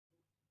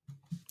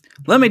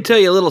Let me tell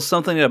you a little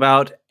something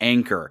about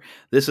Anchor.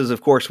 This is,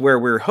 of course, where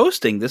we're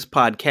hosting this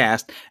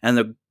podcast, and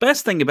the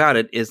best thing about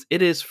it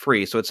is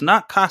free, so it's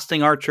not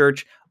costing our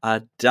church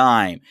a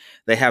dime.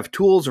 They have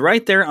tools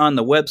right there on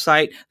the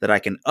website that I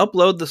can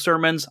upload the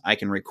sermons, I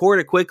can record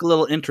a quick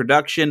little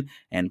introduction,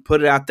 and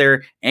put it out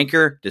there.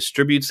 Anchor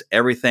distributes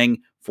everything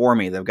for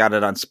me. They've got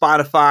it on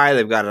Spotify,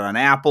 they've got it on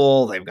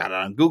Apple, they've got it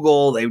on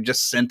Google, they've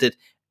just sent it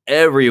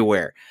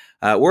everywhere.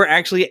 We're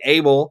actually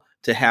able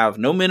to have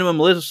no minimum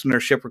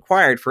listenership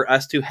required for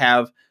us to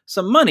have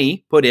some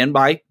money put in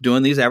by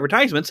doing these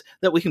advertisements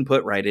that we can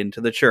put right into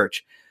the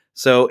church.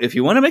 So if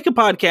you want to make a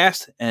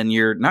podcast and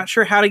you're not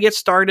sure how to get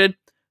started,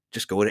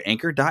 just go to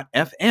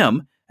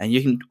anchor.fm, and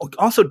you can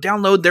also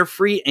download their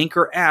free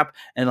Anchor app,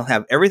 and it'll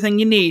have everything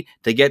you need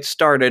to get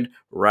started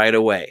right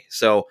away.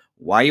 So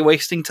why are you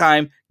wasting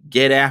time?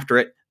 Get after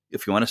it.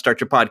 If you want to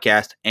start your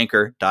podcast,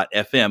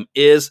 anchor.fm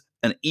is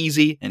an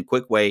easy and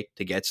quick way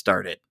to get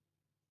started.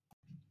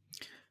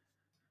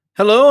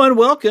 Hello and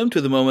welcome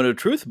to the Moment of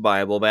Truth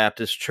Bible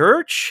Baptist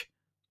Church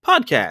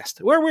podcast,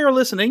 where we are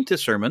listening to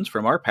sermons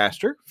from our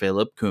pastor,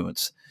 Philip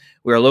Kuntz.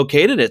 We are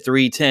located at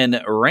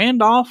 310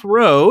 Randolph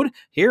Road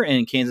here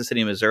in Kansas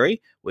City,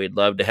 Missouri. We'd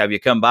love to have you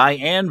come by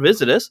and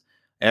visit us.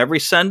 Every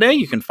Sunday,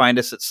 you can find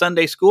us at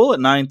Sunday school at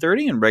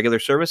 9:30 and regular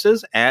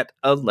services at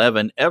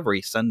 11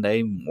 every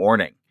Sunday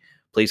morning.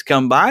 Please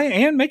come by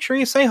and make sure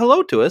you say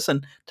hello to us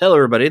and tell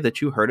everybody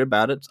that you heard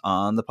about it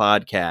on the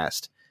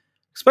podcast.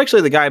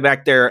 Especially the guy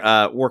back there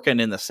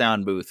working in the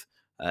sound booth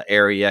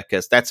area,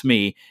 because that's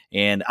me,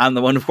 and I'm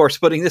the one, of course,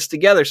 putting this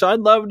together. So I'd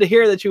love to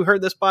hear that you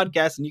heard this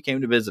podcast and you came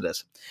to visit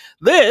us.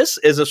 This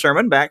is a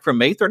sermon back from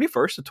May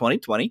 31st of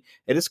 2020.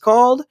 It is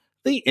called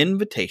The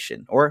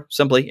Invitation, or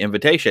simply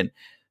Invitation.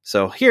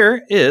 So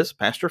here is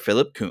Pastor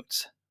Philip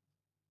Kuntz.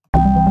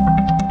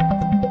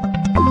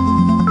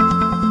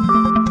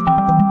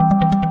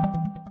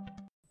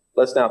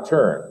 Let's now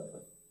turn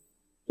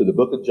to the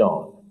book of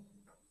John.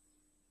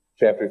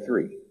 Chapter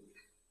 3,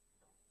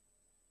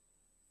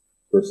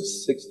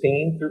 verses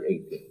 16 through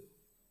 18.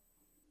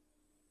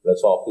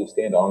 Let's all please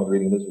stand on the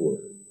reading of His word,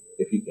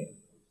 if you can.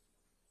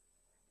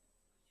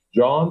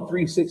 John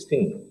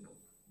 3:16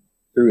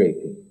 through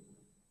 18.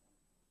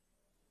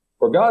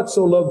 For God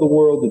so loved the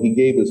world that He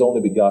gave His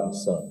only begotten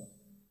Son,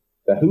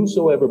 that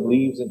whosoever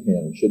believes in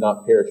Him should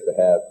not perish but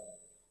have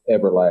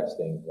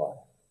everlasting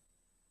life.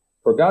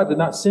 For God did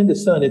not send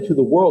His Son into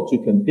the world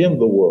to condemn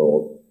the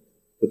world,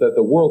 but that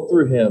the world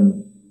through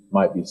Him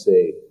might be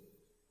saved.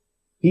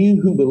 He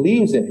who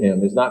believes in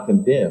Him is not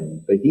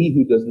condemned, but he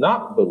who does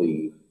not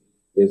believe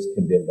is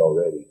condemned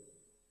already,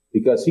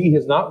 because he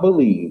has not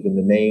believed in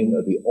the name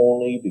of the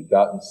only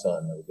begotten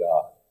Son of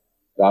God.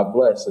 God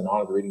bless and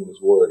honor the reading of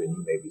His word, and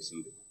you may be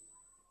seated.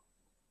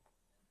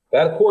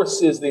 That, of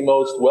course, is the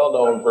most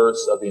well-known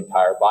verse of the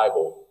entire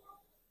Bible.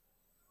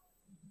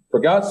 For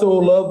God so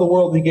loved the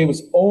world that He gave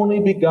His only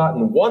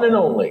begotten, one and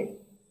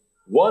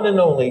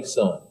only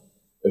Son,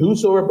 that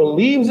whosoever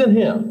believes in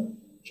Him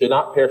should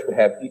not perish but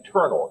have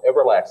eternal,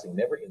 everlasting,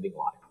 never-ending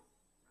life.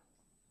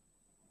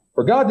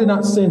 For God did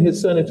not send His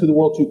Son into the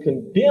world to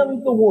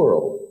condemn the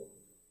world,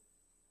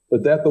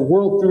 but that the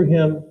world through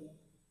Him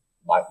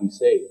might be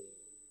saved.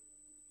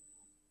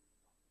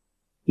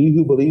 He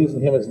who believes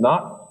in Him is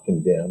not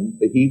condemned,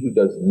 but he who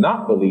does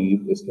not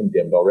believe is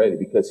condemned already,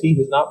 because he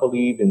has not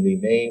believed in the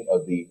name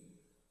of the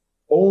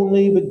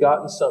only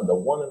begotten Son, the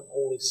one and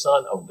only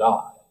Son of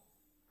God.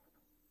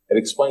 It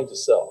explains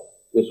itself.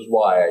 This is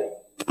why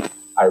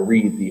I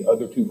read the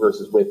other two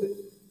verses with it,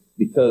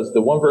 because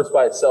the one verse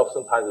by itself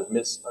sometimes is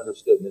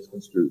misunderstood,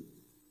 misconstrued.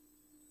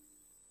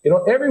 You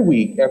know, every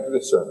week after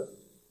the sermon,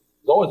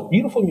 there's always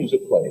beautiful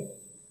music playing.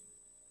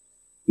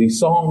 These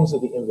songs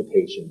of the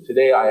invitation.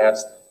 Today I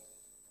asked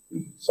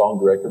the song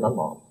director, my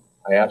mom,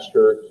 I asked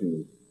her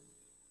to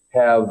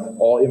have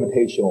all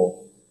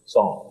invitational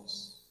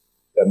songs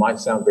that might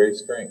sound very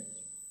strange.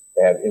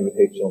 They have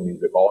invitational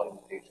music, all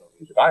invitational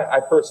music. I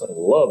personally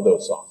love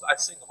those songs. I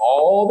sing them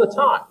all the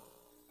time.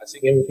 I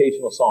sing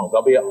invitational songs.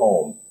 I'll be at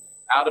home,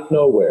 out of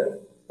nowhere.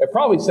 It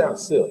probably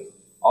sounds silly.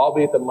 I'll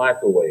be at the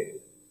microwave.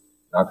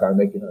 Not trying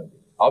to make you hungry.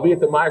 I'll be at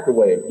the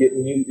microwave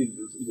getting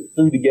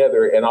food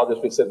together, and I'll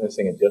just be sitting there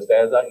singing Just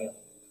As I Am.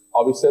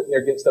 I'll be sitting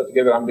there getting stuff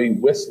together. I'm be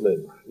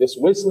whistling,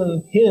 just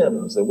whistling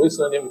hymns and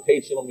whistling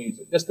invitational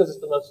music, just because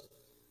it's the most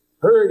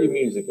pretty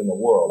music in the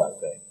world, I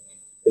think.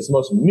 It's the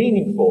most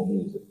meaningful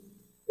music.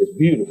 It's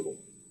beautiful.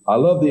 I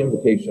love the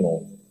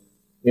invitational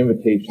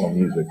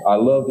music. I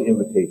love the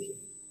invitation.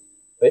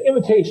 The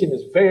invitation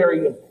is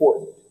very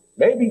important.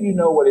 Maybe you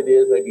know what it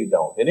is, maybe you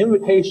don't. An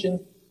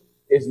invitation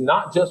is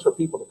not just for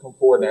people to come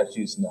forward and ask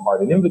Jesus in their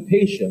heart. An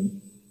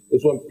invitation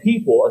is when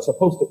people are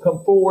supposed to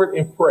come forward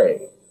and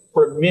pray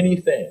for many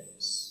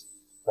things.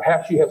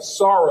 Perhaps you have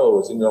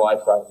sorrows in your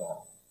life right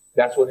now.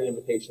 That's what an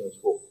invitation is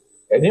for.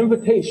 An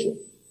invitation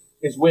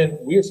is when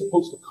we are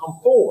supposed to come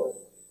forward.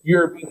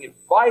 You're being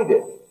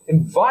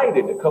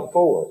invited to come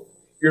forward.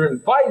 You're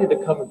invited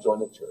to come and join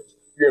the church.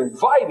 You're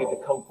invited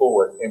to come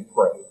forward and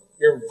pray.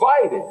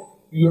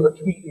 You are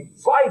to be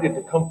invited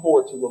to come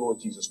forward to the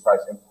Lord Jesus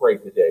Christ and pray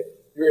today.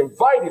 You're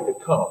invited to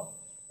come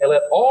and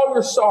let all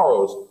your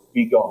sorrows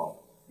be gone.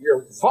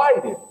 You're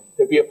invited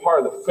to be a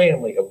part of the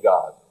family of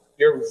God.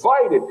 You're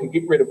invited to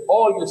get rid of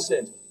all your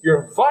sins.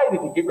 You're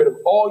invited to get rid of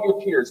all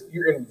your tears.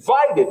 You're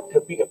invited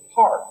to be a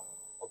part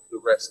of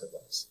the rest of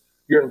us.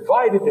 You're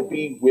invited to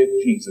be with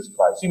Jesus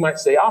Christ. You might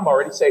say, I'm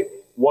already saved.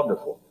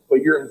 Wonderful.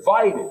 But you're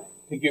invited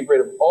to get rid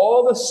of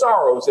all the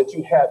sorrows that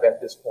you have at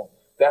this point.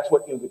 That's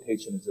what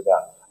invitation is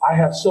about. I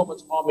have so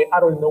much on me, I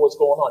don't even know what's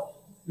going on.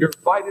 You're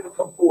invited to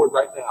come forward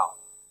right now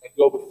and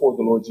go before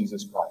the Lord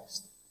Jesus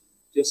Christ.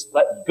 Just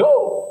let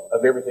go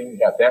of everything you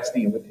have. That's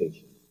the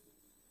invitation.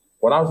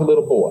 When I was a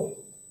little boy,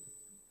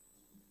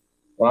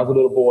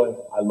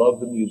 I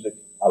loved the music.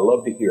 I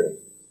loved to hear it.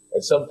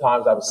 And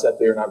sometimes I would sit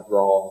there and I'd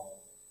draw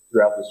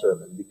throughout the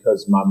sermon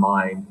because my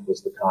mind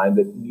was the kind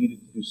that needed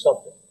to do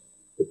something,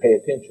 to pay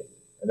attention.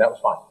 And that was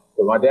fine.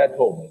 But my dad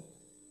told me,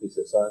 he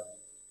said, son,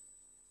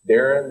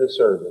 during the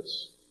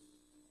service,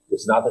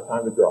 it's not the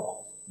time to draw.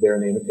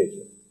 During the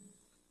invitation,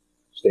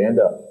 stand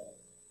up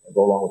and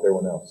go along with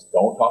everyone else.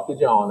 Don't talk to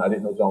John. I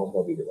didn't know John was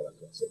going to be here when I was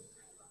going to say.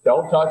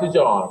 Don't talk to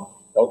John.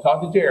 Don't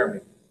talk to Jeremy.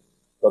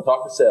 Don't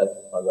talk to Seth.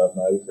 I love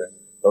my other friend.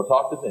 Don't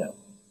talk to them.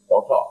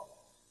 Don't talk.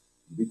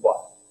 You be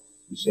quiet.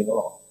 You sing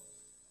along.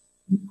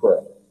 You pray.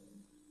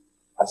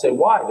 I say,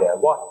 why, Dad?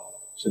 Why?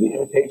 So the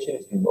invitation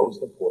is the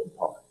most important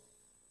part.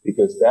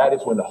 Because that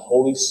is when the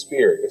Holy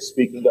Spirit is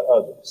speaking to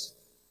others.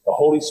 The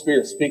Holy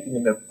Spirit is speaking to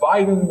them,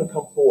 inviting them to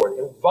come forward,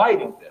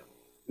 inviting them.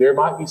 There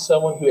might be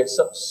someone who has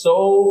something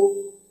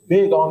so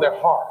big on their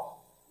heart.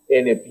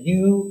 And if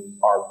you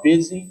are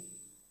busy,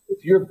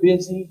 if you're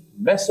busy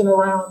messing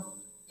around,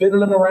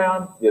 fiddling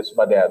around, yes,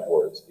 my dad's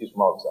words, he's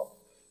from Arkansas,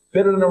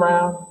 fiddling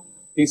around,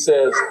 he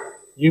says,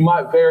 you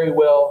might very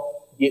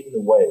well get in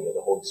the way of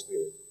the Holy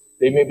Spirit.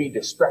 They may be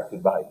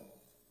distracted by you.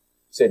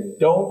 He said,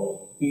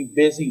 don't be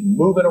busy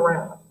moving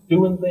around,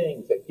 doing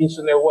things that gets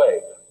in their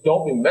way.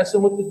 Don't be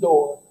messing with the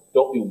door.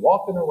 Don't be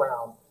walking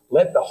around.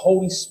 Let the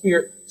Holy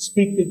Spirit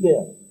speak to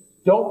them.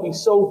 Don't be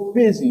so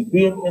busy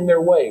being in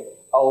their way.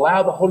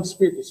 Allow the Holy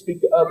Spirit to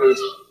speak to others.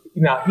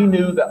 Now, he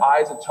knew that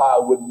I, as a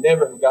child, would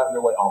never have gotten in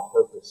their way on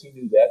purpose. He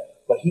knew that.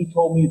 But he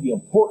told me the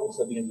importance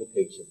of the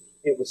invitation.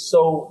 It was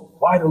so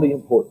vitally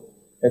important.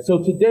 And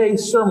so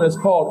today's sermon is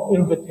called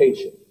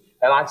Invitation.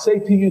 And I say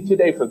to you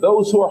today, for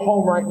those who are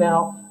home right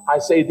now, I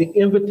say the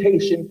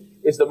invitation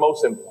is the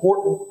most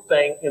important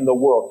thing in the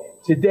world.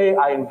 Today,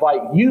 I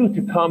invite you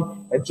to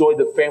come and join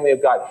the family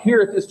of God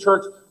here at this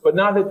church, but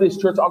not at this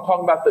church. I'm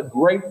talking about the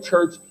great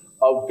church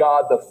of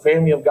God, the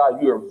family of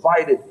God. You are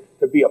invited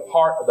to be a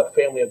part of the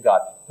family of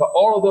God. To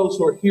all of those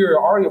who are here,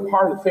 are already a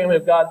part of the family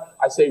of God,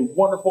 I say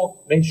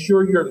wonderful. Make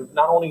sure you're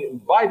not only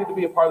invited to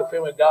be a part of the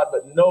family of God,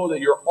 but know that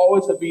you're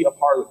always to be a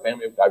part of the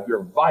family of God.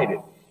 You're invited.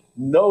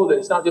 Know that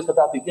it's not just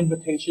about the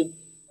invitation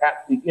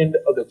at the end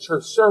of the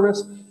church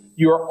service.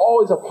 You are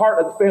always a part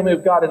of the family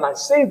of God. And I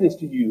say this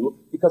to you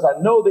because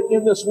I know that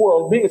in this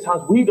world, many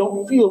times we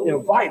don't feel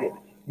invited.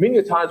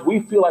 Many times we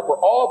feel like we're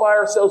all by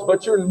ourselves,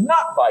 but you're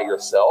not by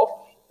yourself.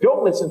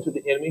 Don't listen to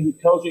the enemy who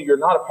tells you you're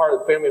not a part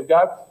of the family of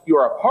God. You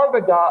are a part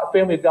of the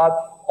family of God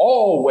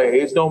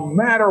always, no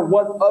matter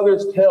what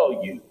others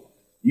tell you.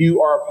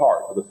 You are a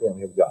part of the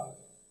family of God.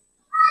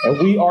 And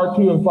we are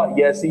to invite,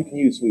 yes, even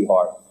you,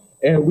 sweetheart.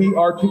 And we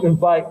are to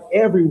invite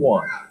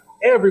everyone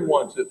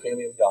to the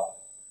family of God.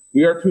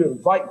 We are to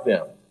invite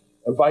them,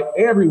 invite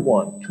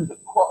everyone to the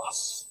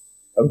cross,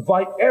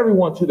 invite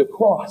everyone to the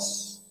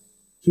cross,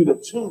 to the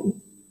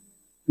tomb,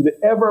 to the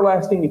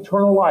everlasting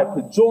eternal life,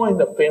 to join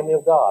the family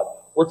of God,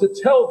 or to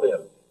tell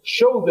them,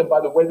 show them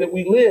by the way that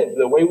we live,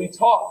 the way we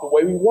talk, the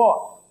way we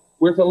walk.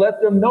 We're to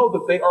let them know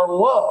that they are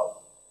loved.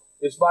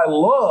 It's by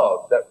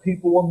love that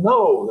people will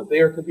know that they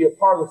are to be a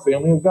part of the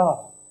family of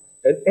God.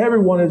 And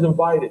everyone is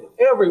invited.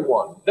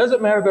 Everyone.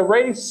 Doesn't matter the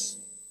race.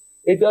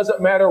 It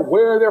doesn't matter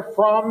where they're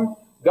from.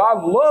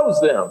 God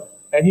loves them.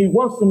 And he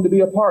wants them to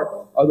be a part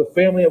of the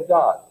family of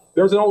God.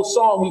 There's an old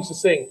song we used to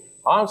sing.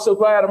 I'm so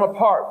glad I'm a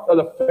part of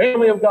the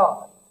family of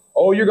God.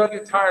 Oh, you're going to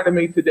get tired of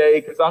me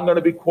today because I'm going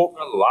to be quoting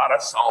a lot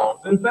of songs.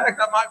 In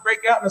fact, I might break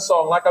out in a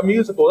song like a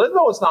musical.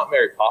 No, it's not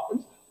Mary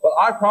Poppins, but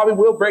I probably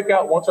will break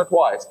out once or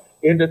twice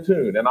into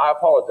tune. And I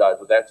apologize,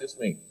 but that's just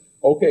me.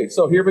 Okay,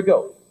 so here we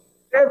go.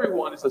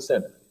 Everyone is a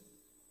sinner.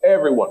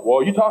 Everyone.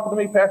 Well, you talking to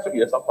me, Pastor?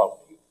 Yes, I'm talking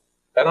to you.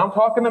 And I'm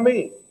talking to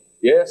me.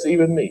 Yes,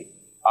 even me.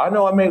 I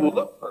know I may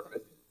look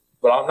perfect,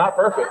 but I'm not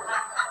perfect.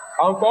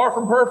 I'm far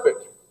from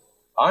perfect.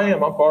 I'm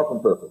far from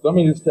perfect. Let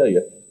me just tell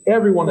you,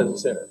 everyone is a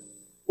sinner.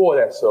 Boy,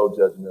 that's so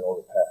judgmental of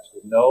the pastor.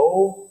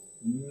 No,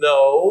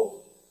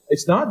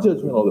 it's not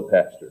judgmental of the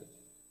pastor.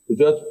 Is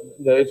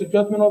it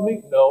judgmental of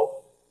me?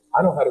 No,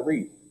 I know how to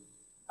read.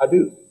 I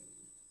do.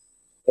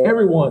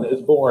 Everyone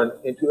is born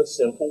into a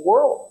sinful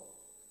world.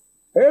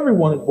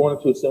 Everyone is born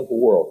into a sinful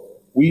world.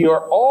 We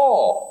are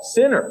all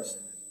sinners.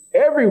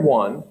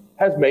 Everyone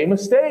has made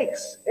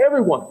mistakes.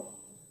 Everyone.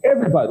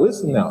 Everybody,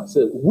 listen now. It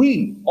says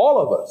we, all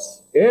of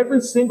us,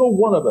 every single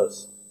one of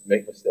us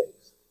make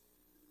mistakes.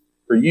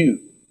 For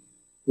you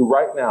who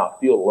right now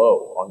feel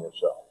low on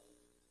yourself.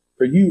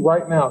 For you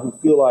right now who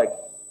feel like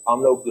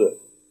I'm no good.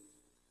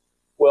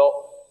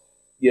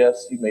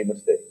 Yes, you made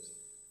mistakes.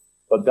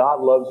 But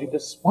God loves you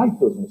despite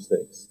those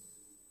mistakes.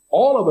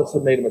 All of us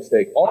have made a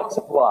mistake. All of us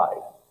have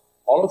lied.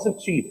 All of us have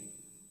cheated.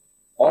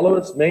 All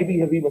of us maybe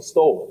have even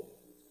stolen.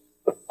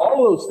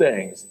 All of those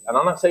things, and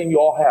I'm not saying you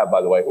all have,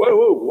 by the way.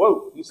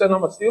 Whoa. You said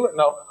I'm a stealer?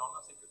 No, I'm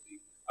not saying you're a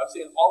thief. I'm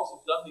saying all of us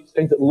have done these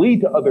things that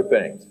lead to other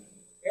things.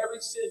 Every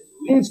sin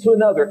leads to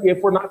another if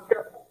we're not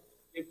careful.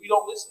 If we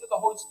don't listen to the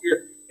Holy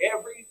Spirit,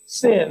 every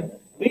sin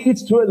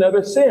leads to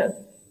another sin.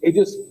 It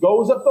just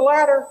goes up the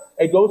ladder,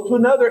 it goes to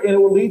another, and it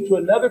will lead to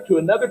another, to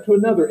another, to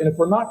another. And if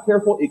we're not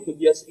careful, it could,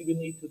 yes, even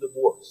lead to the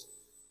worst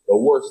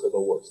of the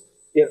worst.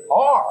 In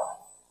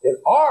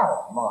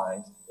our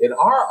minds, in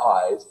our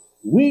eyes,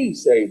 we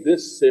say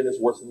this sin is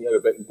worse than the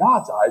other, but in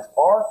God's eyes,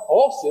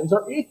 all sins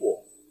are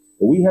equal.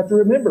 And we have to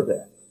remember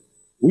that.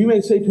 We may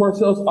say to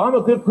ourselves, I'm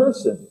a good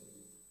person.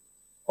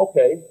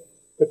 Okay,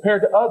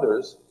 compared to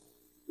others,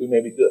 we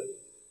may be good.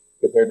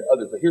 Compared to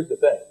others, but here's the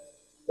thing.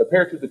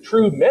 Compared to the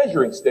true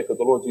measuring stick of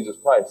the Lord Jesus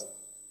Christ,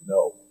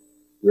 no,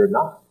 we're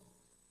not.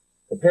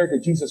 Compared to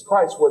Jesus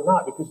Christ, we're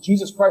not, because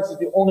Jesus Christ is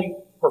the only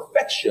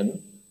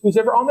perfection who's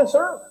ever on this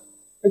earth.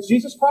 It's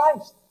Jesus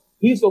Christ.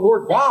 He's the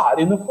Lord God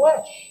in the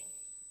flesh.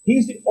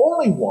 He's the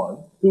only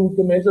one who we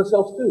can measure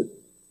ourselves to.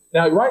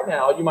 Now, right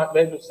now, you might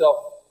measure yourself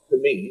to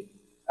me,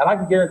 and I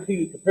can guarantee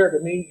you, compared to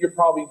me, you're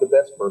probably the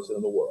best person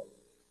in the world.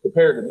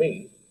 Compared to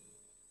me.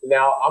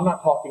 Now, I'm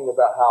not talking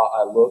about how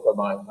I look or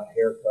my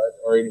haircut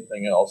or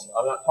anything else.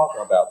 I'm not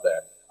talking about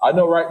that. I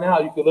know right now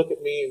you could look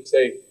at me and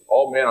say,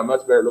 oh man, I'm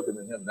much better looking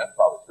than him. That's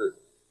probably true.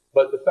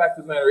 But the fact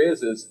of the matter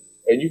is,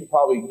 and you can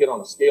probably get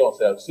on a scale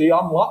and say, see,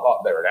 I'm a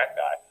lot better than that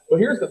guy. But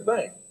here's the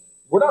thing.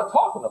 We're not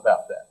talking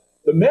about that.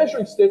 The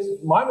measuring sticks,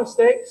 my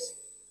mistakes,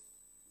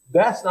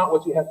 that's not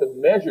what you have to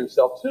measure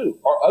yourself to.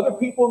 Are other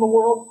people in the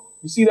world,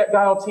 you see that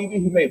guy on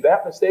TV who made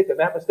that mistake and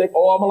that mistake,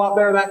 oh, I'm a lot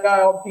better than that guy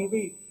on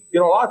TV. You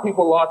know, a lot of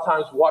people a lot of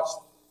times watch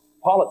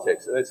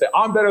politics and they say,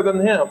 I'm better than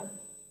him.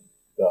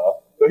 Duh.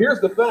 But here's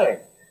the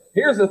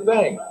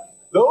thing.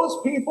 Those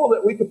people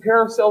that we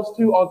compare ourselves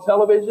to on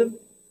television,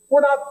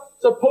 we're not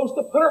supposed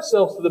to put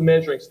ourselves to the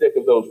measuring stick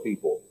of those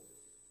people.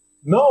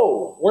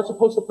 No, we're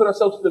supposed to put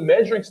ourselves to the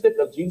measuring stick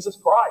of Jesus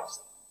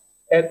Christ.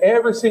 And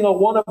every single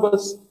one of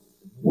us,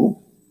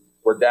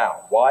 we're down.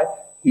 Why?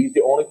 He's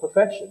the only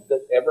perfection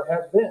that ever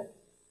has been.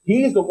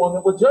 He's the one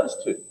that we're judged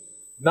to.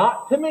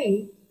 Not to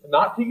me,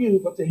 not to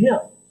you, but to him.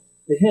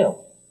 To him.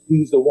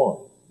 He's the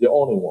one, the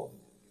only one.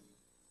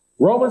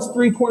 Romans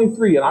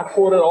 3:23, and I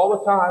quote it all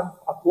the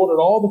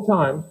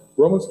time.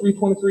 Romans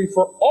 3:23,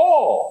 for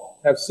all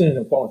have sinned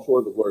and fallen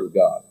short of the glory of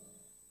God.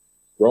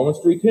 Romans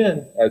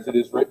 3:10, as it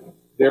is written,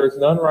 there is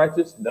none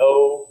righteous,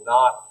 no,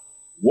 not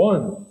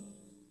one.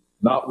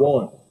 Not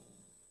one.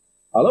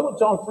 I love what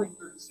John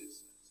 3:36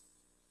 says.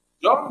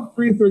 John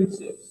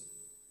 3:36.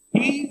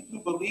 He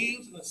who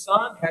believes in the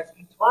Son has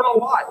eternal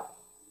life.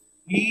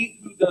 He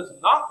who does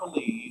not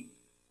believe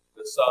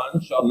the Son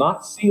shall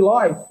not see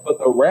life, but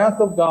the wrath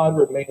of God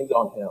remains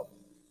on him.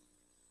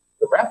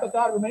 The wrath of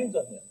God remains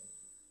on him.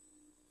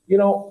 You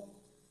know,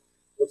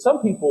 but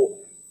some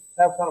people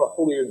have kind of a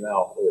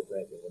holier-than-thou way of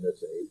thinking when they're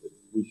saved, that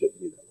we shouldn't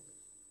be that way.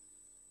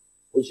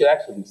 We should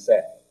actually be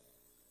sad.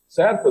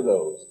 Sad for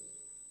those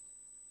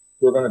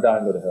who are going to die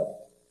and go to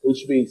hell. We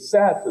should be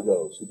sad for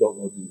those who don't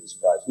know Jesus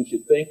Christ. We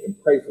should think and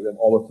pray for them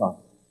all the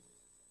time.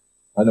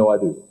 I know I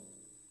do.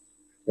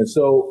 And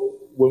so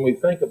when we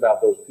think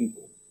about those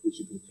people, we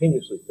should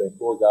continuously think,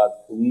 Lord God,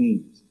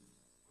 please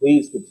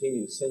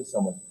continue to send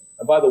someone.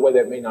 And by the way,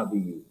 that may not be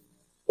you.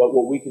 But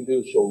what we can do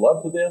is show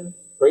love to them,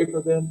 pray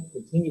for them,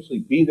 continuously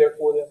be there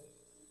for them,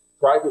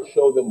 try to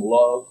show them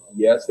love.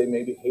 Yes, they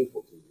may be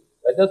hateful to you.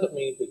 That doesn't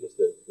mean to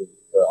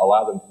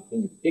allow them to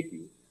continue to kick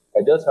you.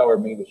 It does, however,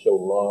 mean to show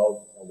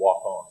love and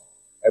walk on.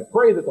 And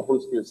pray that the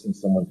Holy Spirit sends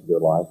someone to their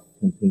life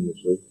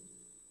continuously.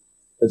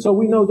 And so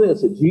we know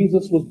this, that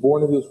Jesus was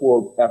born into this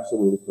world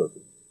absolutely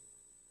perfect.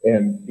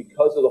 And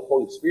because of the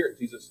Holy Spirit,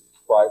 Jesus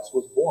Christ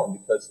was born,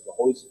 because the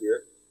Holy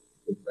Spirit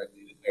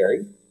impregnated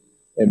Mary,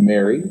 and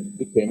Mary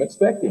became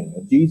expecting.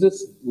 And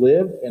Jesus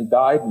lived and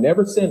died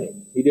never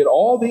sinning. He did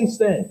all these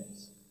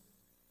things.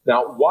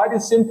 Now, why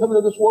did sin come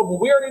into this world? Well,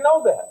 we already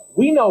know that.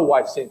 We know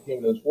why sin came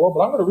into this world,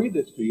 but I'm going to read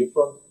this to you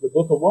from the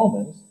book of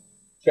Romans,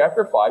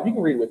 chapter 5. You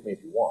can read it with me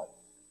if you want.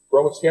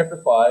 Romans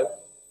chapter 5,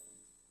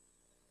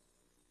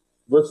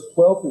 verses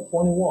 12 through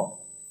 21.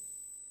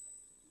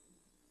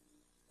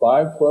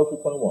 5, 12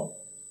 through 21.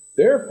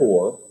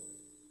 Therefore,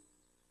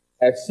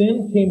 as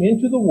sin came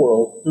into the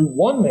world through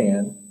one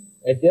man,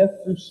 and death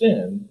through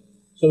sin,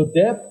 so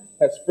death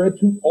has spread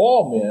to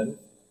all men,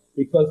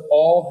 because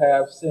all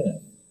have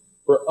sinned.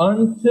 For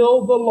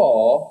until the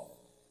law,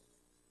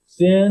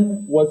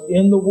 sin was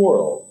in the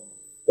world,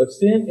 but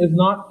sin is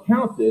not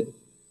counted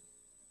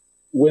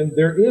when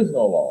there is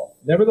no law.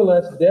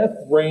 Nevertheless, death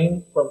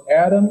reigned from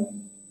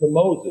Adam to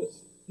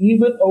Moses,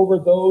 even over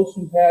those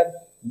who had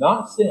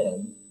not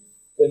sinned,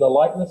 in the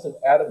likeness of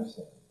Adam's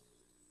sin,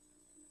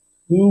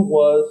 who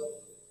was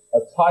a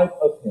type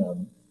of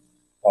him,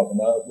 talking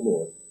about the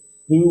Lord,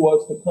 who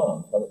was to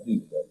come, talking about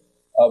Jesus.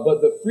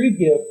 But the free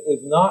gift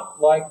is not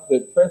like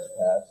the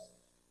trespass.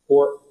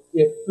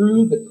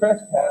 through the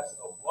trespass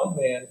of one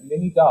man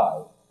many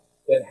died,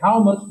 then how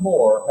much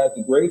more has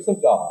the grace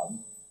of God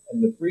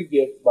and the free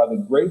gift by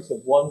the grace of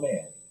one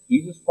man,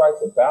 Jesus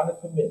Christ, abounded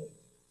to many?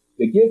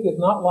 The gift is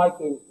not like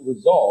the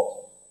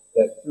result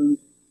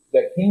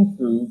that came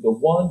through the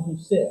one who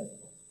sinned.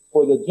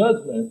 For the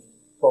judgment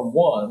from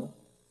one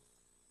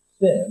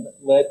sin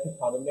led to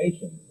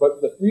condemnation. But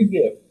the free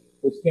gift,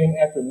 which came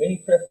after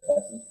many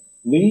trespasses,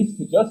 leads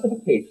to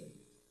justification.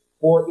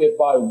 For if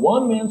by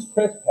one man's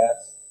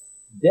trespass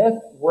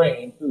death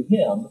reigned through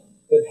him,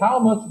 then how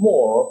much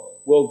more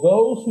will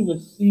those who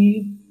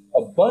receive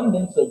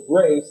abundance of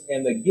grace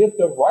and the gift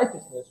of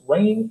righteousness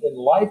reign in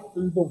life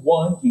through the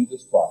one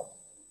Jesus Christ?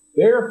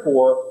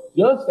 Therefore,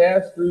 just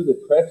as through the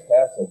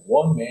trespass of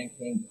one man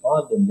came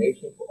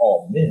condemnation for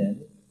all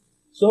men,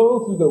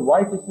 so through the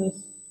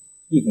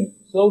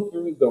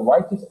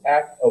righteous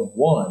act of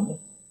one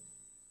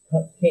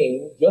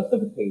came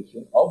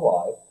justification of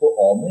life for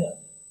all men.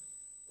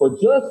 For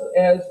just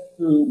as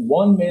through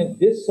one man's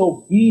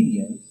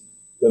disobedience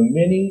the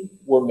many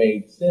were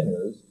made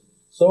sinners,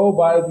 so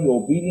by the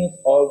obedience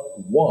of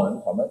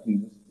one, talking about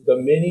Jesus, the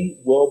many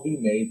will be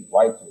made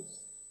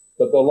righteous.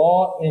 But the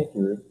law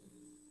entered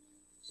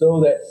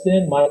so that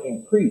sin might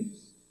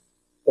increase.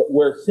 But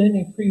where sin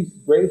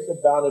increased, grace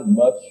abounded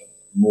much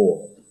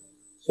more.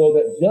 So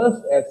that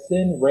just as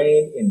sin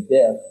reigned in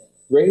death,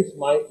 grace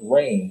might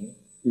reign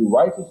through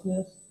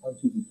righteousness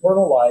unto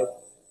eternal life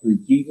through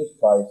Jesus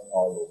Christ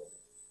our Lord.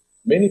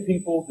 Many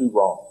people do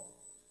wrong,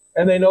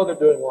 and they know they're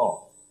doing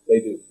wrong. They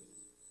do.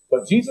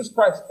 But Jesus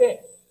Christ came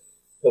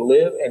to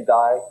live and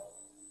die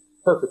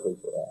perfectly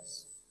for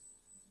us.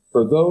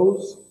 For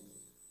those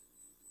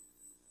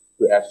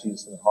who ask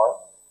Jesus in their heart,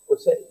 we're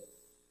saved.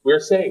 We're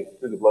saved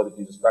through the blood of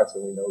Jesus Christ,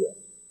 and we know that.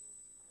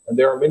 And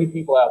there are many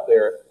people out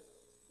there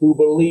who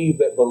believe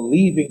that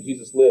believing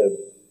Jesus lived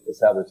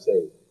is how they're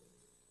saved.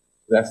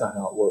 That's not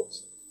how it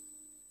works.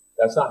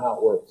 That's not how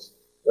it works.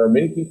 There are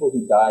many people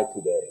who die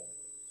today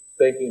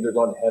thinking they're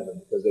going to heaven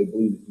because they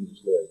believe that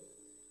Jesus lived.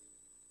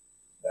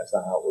 That's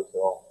not how it works at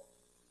all.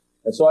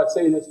 And so I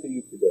say this to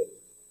you today.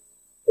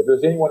 If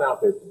there's anyone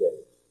out there today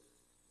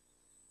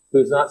who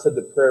has not said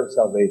the prayer of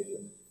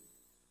salvation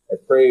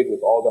and prayed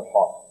with all their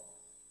heart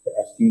to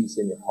ask Jesus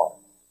in your heart,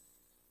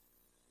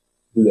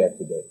 do that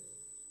today.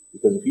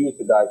 Because if you were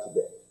to die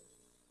today,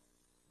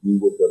 you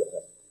would go to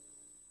heaven.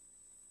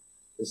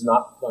 It's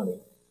not funny.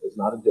 It's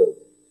not a joke.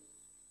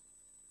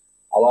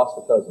 I lost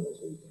a cousin this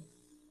weekend.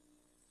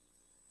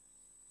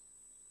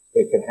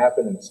 It can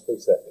happen in a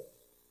split second.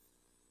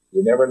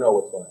 You never know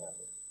what's going to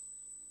happen.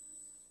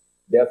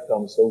 Death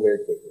comes so very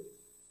quickly.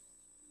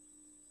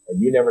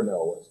 And you never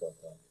know what's going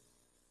to come.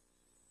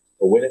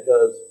 But when it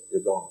does,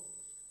 you're gone.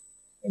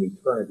 And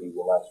eternity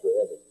will last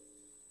forever.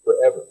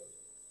 Forever.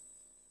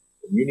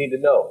 And you need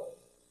to know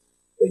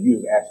that you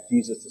have asked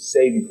Jesus to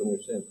save you from your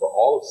sin, for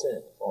all of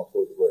sin falls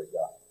short of the glory of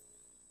God.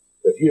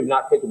 But if you have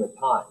not taken the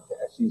time to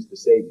ask Jesus to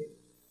save you,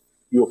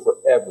 you'll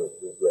forever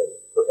regret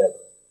it. Forever.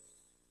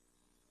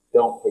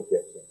 Don't take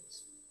that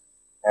chance.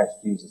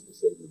 Ask Jesus to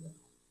save you now.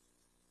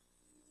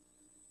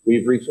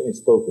 We've recently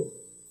spoken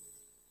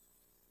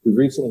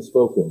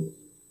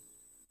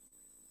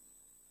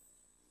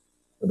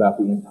about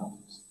the end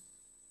times.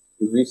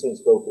 We've recently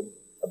spoken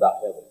about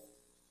heaven.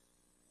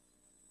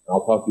 And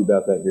I'll talk to you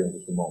about that here in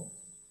just a moment.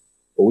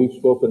 But we've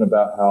spoken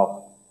about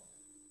how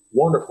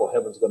wonderful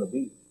heaven's going to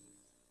be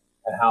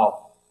and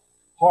how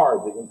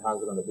hard the end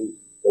times are going to be.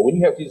 But when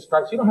you have Jesus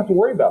Christ, you don't have to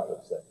worry about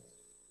those things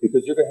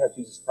because you're going to have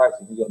Jesus Christ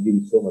and he's going to give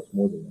you so much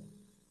more than that.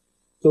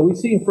 So we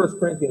see in 1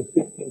 Corinthians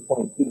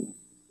 15:22,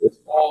 it's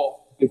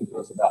all given to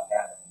us about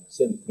Adam. The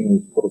sin that came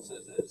into the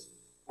says this,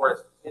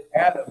 whereas in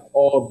Adam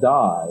all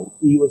died,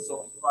 even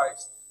so in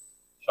Christ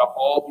shall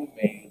all be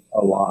made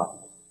alive.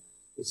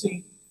 You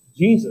see,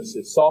 Jesus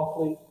is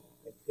softly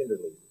and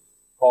tenderly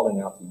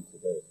calling out to you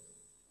today.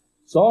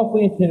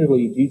 Softly and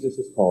tenderly, Jesus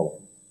is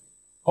calling.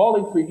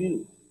 Calling for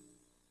you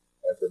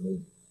and for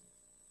me.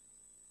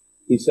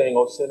 He's saying,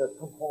 oh sinner,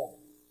 come home.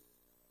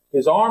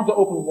 His arms are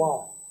open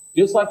wide.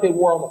 Just like they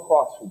were on the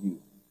cross for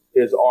you,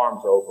 his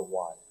arms are open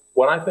wide.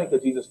 When I think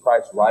of Jesus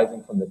Christ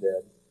rising from the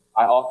dead,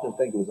 I often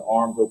think of his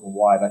arms open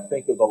wide. I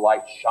think of the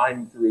light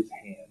shining through his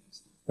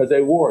hands. Because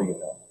they wore,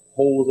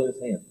 holes in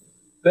his hands.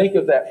 Think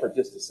of that for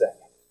just a second.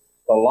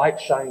 The light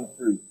shining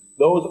through.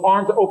 Those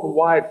arms are open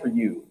wide for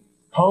you.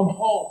 Come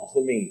home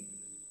to me.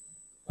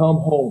 Come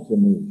home to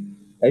me.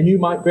 And you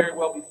might very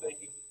well be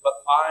thinking, but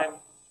I'm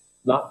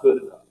not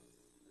good enough.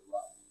 You're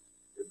right.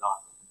 You're not.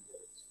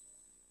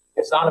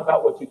 It's not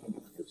about what you can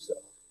do for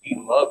yourself. He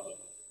loves you.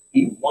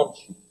 He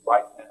wants you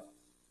right now.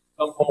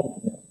 Come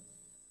home to him.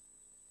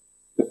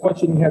 The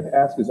question you have to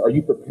ask is, are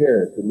you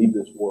prepared to leave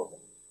this world?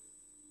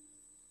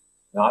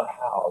 Not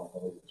how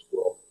you're going to leave this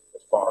world,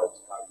 as far as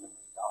how you're going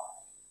to die,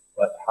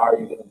 but how are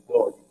you going to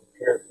go? Are you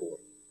prepared for it?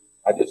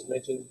 I just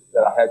mentioned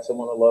that I had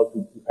someone I love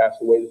who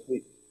passed away this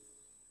week.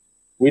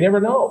 We never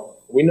know.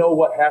 We know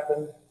what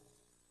happened.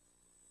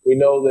 We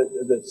know that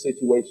the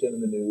situation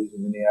in the news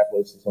in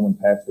Minneapolis and someone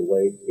passed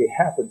away. It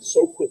happened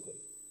so quickly.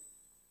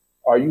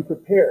 Are you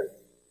prepared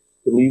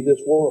to leave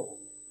this world?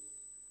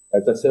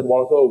 As I said a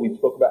while ago, we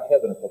spoke about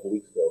heaven a couple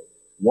weeks ago.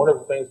 One of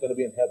the things going to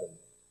be in heaven.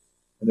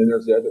 And then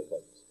there's the other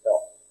place,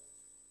 hell,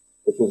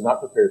 which was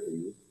not prepared for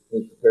you.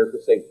 It was prepared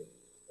for Satan.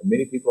 And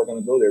many people are going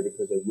to go there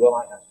because they will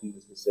not ask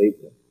Jesus to save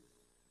them.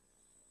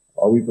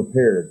 Are we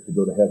prepared to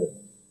go to heaven?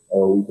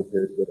 Or are we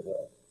prepared to go to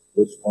hell?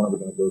 Which one are we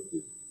going to go to?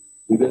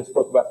 We then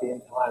spoke about the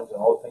end times and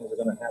all the things that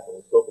are going to happen.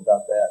 We spoke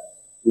about that.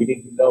 We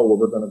need to know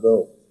where we're going to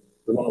go.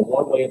 There's only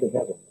one way into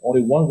heaven.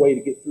 Only one way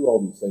to get through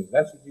all these things. And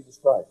that's through Jesus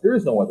Christ. There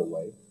is no other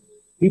way.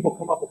 People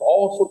come up with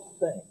all sorts of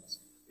things.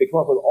 They come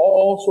up with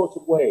all sorts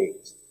of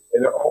ways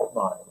in their own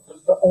mind.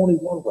 There's only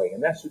one way,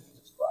 and that's through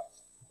Jesus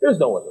Christ. There's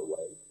no other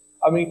way.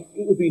 I mean,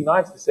 it would be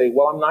nice to say,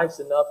 well, I'm nice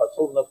enough. I've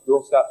sold enough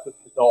Girl Scout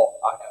cookies. No,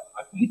 I have.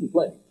 I've eaten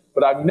plenty.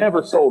 But I've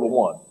never sold a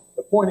one.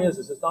 The point is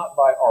it's not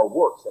by our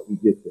works that we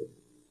get there.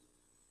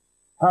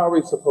 How are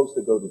we supposed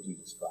to go to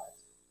Jesus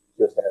Christ?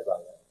 Just as I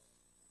am.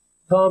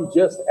 Come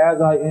just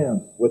as I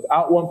am,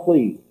 without one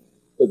plea.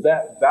 But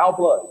that thou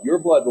blood, your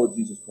blood, Lord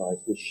Jesus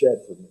Christ, was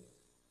shed for me.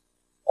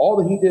 All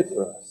that he did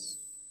for us.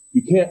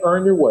 You can't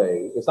earn your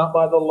way. It's not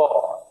by the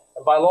law.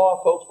 And by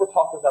law, folks, we're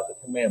talking about the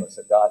commandments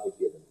that God had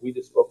given. We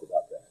just spoke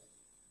about that.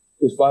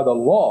 It's by the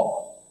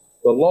law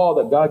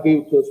that God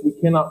gave to us. We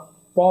cannot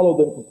follow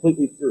them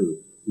completely through.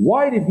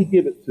 Why did he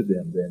give it to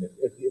them then?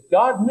 If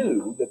God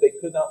knew that they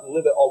could not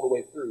live it all the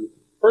way through,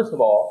 first of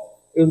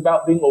all, it was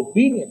about being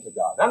obedient to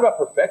God, not about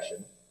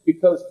perfection,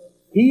 because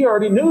he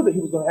already knew that he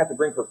was going to have to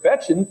bring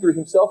perfection through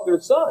himself, through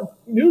his son.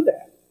 He knew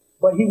that.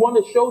 But he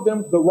wanted to show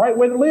them the right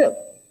way to live.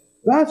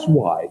 That's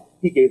why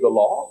he gave the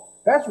law.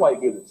 That's why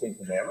he gave the Ten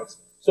Commandments.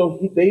 So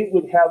they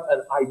would have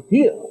an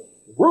idea,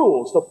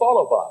 rules to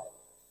follow by.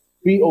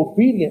 Be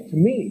obedient to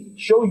me.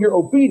 Show your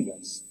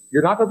obedience.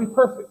 You're not going to be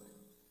perfect.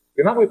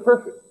 You're not going to be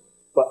perfect.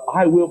 But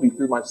I will be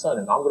through my son,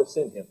 and I'm going to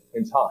send him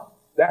in time.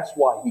 That's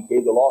why he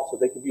gave the law, so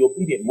they could be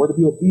obedient. We're to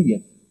be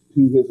obedient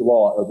to his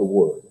law of the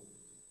word.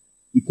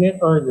 You can't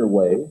earn your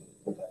way.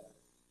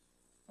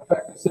 In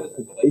fact, it says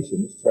in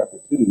Galatians chapter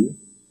 2,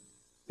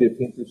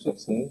 15 through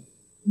 16.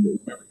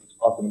 Remember, he's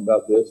talking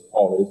about this.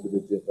 Paul is to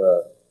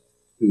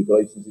the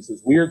Galatians. He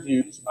says, we are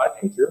Jews by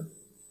nature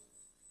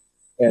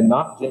and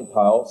not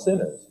Gentile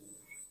sinners.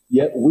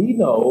 Yet we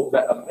know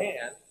that a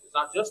man is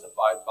not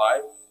justified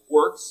by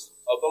works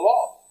of the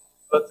law,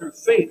 but through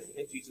faith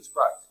in Jesus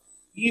Christ.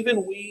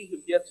 Even we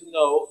have yet to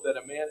know that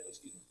a man,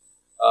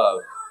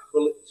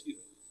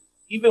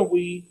 even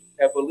we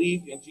have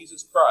believed in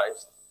Jesus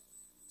Christ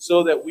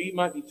so that we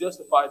might be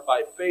justified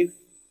by faith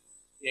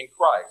in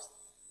Christ,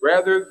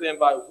 rather than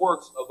by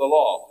works of the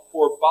law.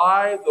 For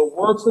by the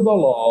works of the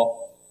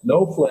law,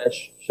 no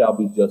flesh shall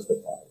be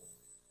justified.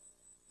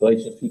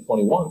 Galatians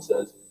 2:21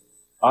 says,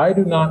 I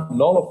do not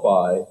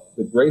nullify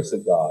the grace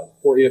of God,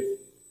 for if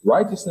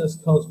righteousness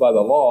comes by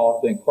the law,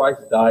 then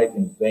Christ died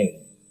in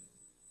vain.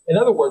 In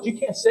other words, you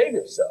can't save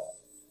yourself.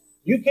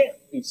 You can't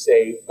be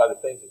saved by the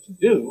things that you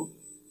do,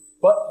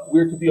 but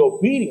we're to be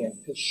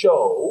obedient to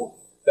show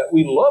that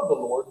we love the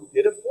Lord who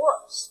did it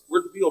for us.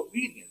 We're to be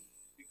obedient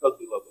because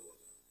we love the Lord.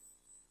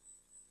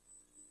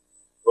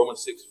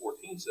 Romans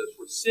 6:14 says,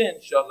 for sin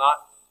shall not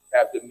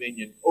have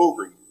dominion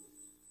over you.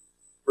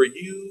 For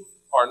you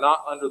are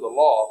not under the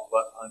law,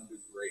 but under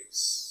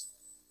grace.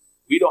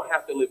 We don't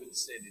have to live in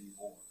sin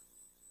anymore.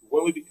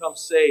 When we become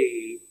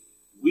saved,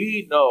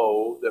 we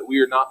know that we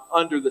are not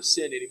under the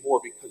sin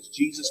anymore because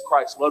Jesus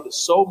Christ loved us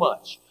so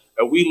much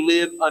that we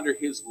live under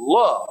his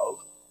love,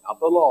 not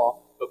the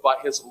law, but by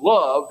his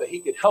love that he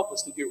can help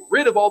us to get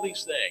rid of all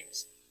these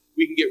things.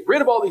 We can get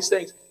rid of all these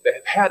things that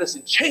have had us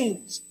in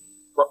chains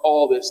for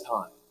all this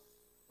time.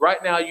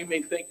 Right now, you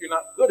may think you're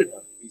not good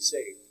enough to be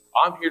saved.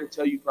 I'm here to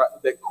tell you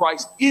that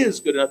Christ is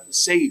good enough to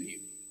save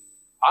you.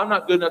 I'm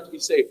not good enough to be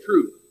saved.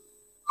 True.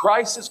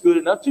 Christ is good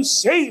enough to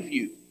save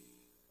you.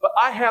 But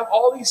I have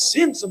all these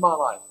sins in my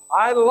life.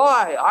 I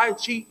lie, I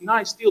cheat, and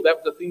I steal. That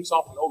was a theme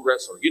song from an old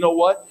wrestler. You know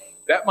what?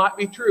 That might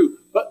be true.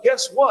 But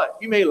guess what?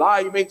 You may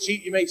lie, you may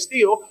cheat, you may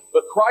steal,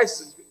 but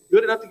Christ is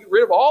good enough to get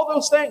rid of all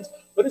those things.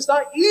 But it's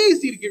not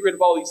easy to get rid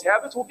of all these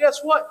habits. Well, guess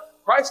what?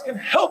 Christ can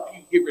help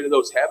you get rid of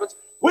those habits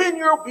when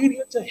you're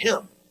obedient to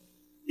him.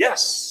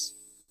 Yes,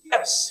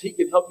 he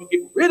can help you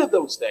get rid of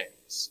those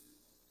things.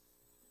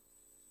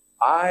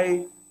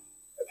 I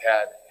have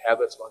had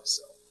habits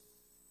myself.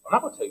 I'm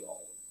not going to tell you all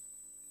of them.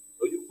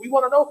 We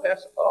want to know,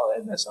 Pastor. Oh,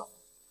 isn't that something?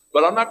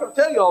 But I'm not going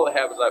to tell you all the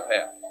habits I've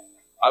had.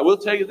 I will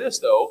tell you this,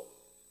 though.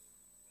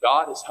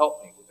 God has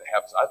helped me with the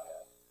habits I've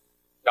had.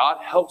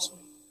 God helps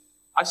me.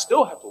 I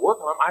still have to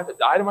work on them. I have to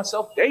die to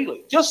myself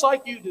daily, just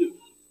like you do.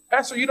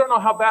 Pastor, you don't know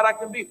how bad I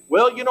can be.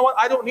 Well, you know what?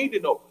 I don't need to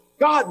know.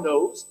 God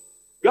knows.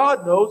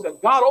 God knows,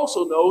 and God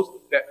also knows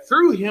that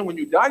through him, when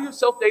you die to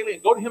yourself daily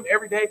and go to him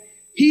every day,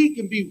 he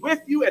can be with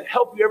you and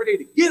help you every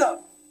day to get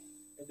up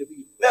and to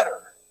be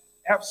better.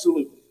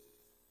 Absolutely.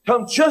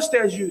 Come just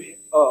as you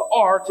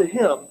are to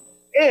him.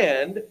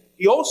 And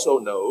he also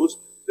knows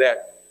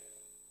that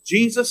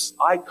Jesus,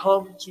 I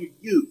come to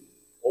you.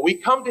 When we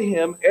come to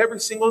him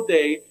every single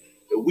day,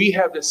 that we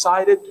have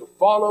decided to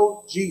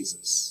follow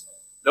Jesus.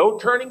 No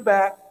turning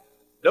back.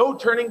 No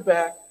turning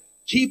back.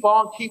 Keep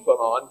on keeping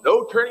on.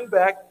 No turning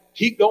back.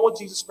 keep going with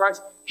Jesus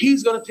Christ,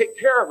 he's going to take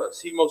care of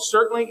us. He most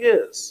certainly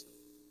is.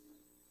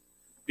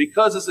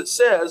 Because as it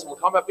says, we're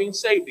talking about being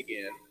saved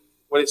again,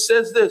 when it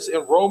says this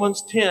in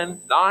Romans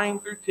 10, 9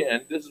 through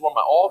 10, this is one of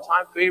my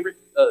all-time favorite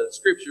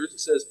scriptures. It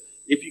says,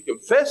 if you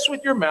confess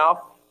with your mouth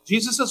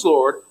Jesus is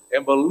Lord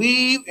and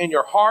believe in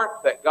your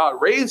heart that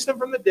God raised him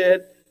from the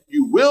dead,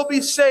 you will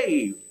be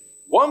saved.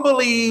 One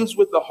believes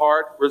with the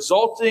heart,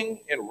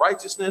 resulting in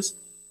righteousness,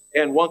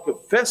 and one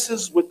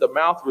confesses with the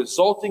mouth,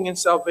 resulting in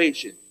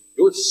salvation.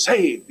 You're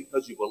saved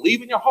because you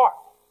believe in your heart,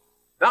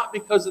 not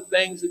because of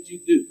things that you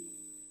do.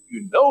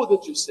 You know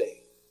that you're saved.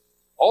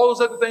 All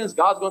those other things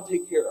God's going to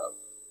take care of.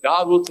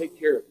 God will take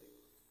care of you.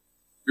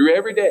 Through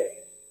every day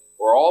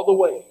or all the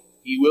way,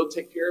 he will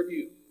take care of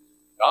you.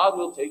 God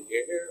will take care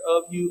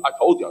of you. I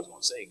told you I was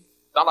going to sing.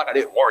 It's not like I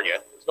didn't warn you.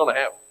 It's going to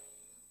happen.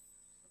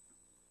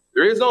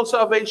 There is no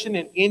salvation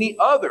in any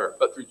other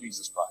but through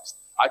Jesus Christ.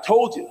 I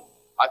told you.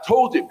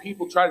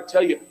 People try to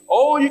tell you,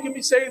 oh, you can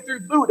be saved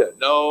through Buddha.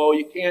 No,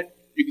 you can't.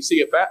 You can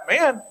see a fat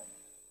man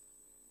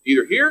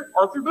either here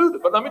or through Buddha.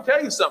 But let me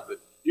tell you something.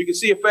 You can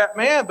see a fat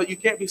man, but you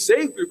can't be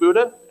saved through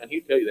Buddha. And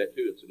he'd tell you that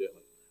too,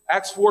 incidentally.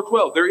 Acts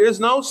 4:12. There is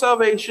no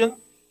salvation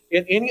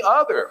in any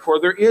other,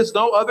 for there is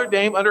no other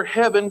name under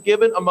heaven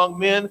given among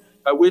men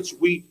by which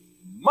we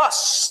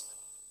must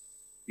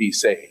be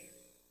saved.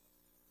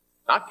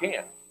 Not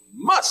can.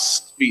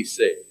 Must be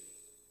saved.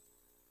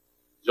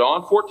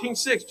 John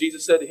 14:6,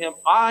 Jesus said to him,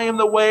 I am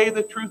the way,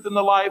 the truth, and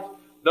the life.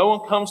 No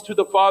one comes to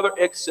the Father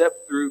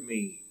except through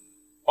me.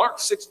 Mark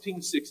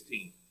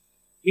 16:16.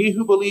 He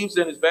who believes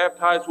and is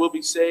baptized will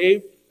be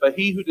saved, but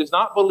he who does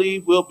not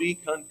believe will be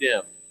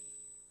condemned.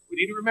 We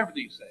need to remember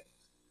these things.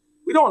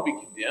 We don't want to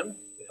be condemned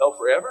to hell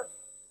forever.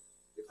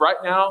 If right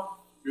now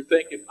you're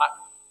thinking,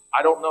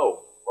 I don't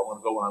know where I'm going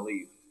to go when I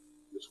leave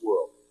this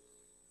world,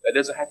 that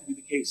doesn't have to be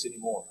the case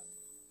anymore.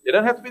 It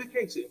doesn't have to be the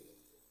case anymore.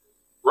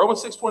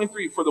 Romans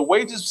 6:23, for the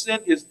wages of sin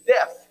is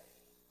death,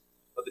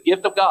 but the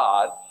gift of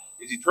God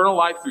is eternal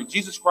life through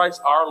Jesus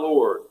Christ our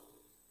Lord.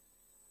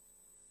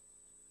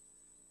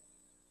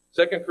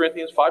 2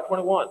 Corinthians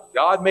 5:21,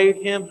 God made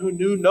him who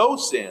knew no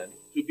sin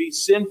to be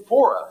sin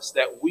for us,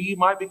 that we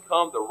might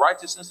become the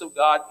righteousness of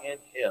God in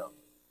him.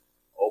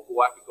 Oh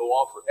boy, I could go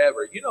on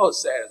forever. You know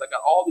what's sad is I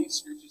got all these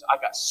scriptures. I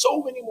got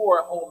so many more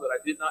at home that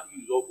I did not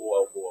use. Oh boy,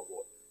 oh boy, oh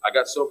boy. I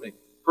got so many.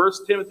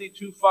 1 Timothy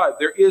 2:5,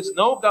 there is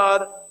no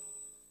God,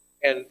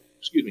 there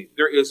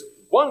is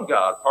one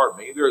God,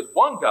 there is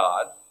one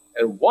God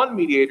and one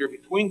mediator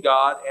between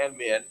God and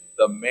men,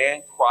 the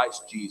man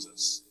Christ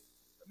Jesus.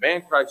 The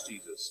man Christ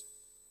Jesus.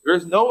 There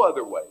is no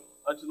other way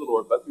unto the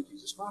Lord but through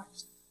Jesus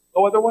Christ.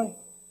 No other way.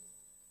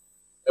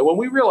 And when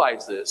we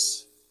realize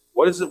this,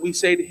 what is it we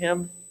say to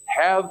him?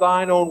 Have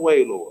thine own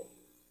way, Lord.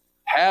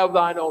 Have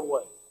thine own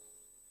way.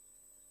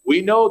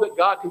 We know that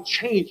God can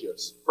change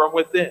us from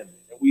within.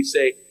 And we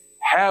say,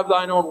 have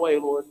thine own way,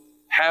 Lord.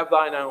 Have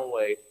thine own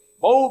way.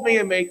 Mold me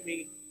and make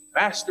me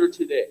master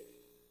today.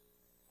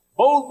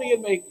 Mold me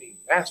and make me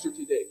master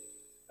today.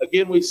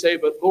 Again, we say,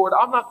 but Lord,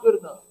 I'm not good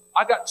enough.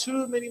 I got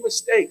too many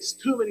mistakes.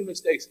 Too many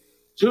mistakes.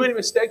 Too many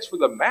mistakes for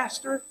the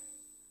master.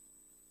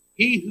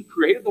 He who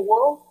created the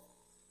world?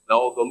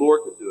 No, the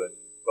Lord could do it.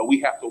 But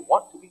we have to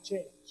want to be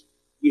changed.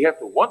 We have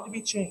to want to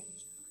be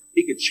changed.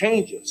 He could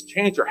change us,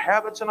 change our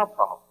habits and our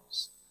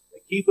problems,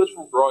 and keep us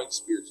from growing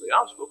spiritually.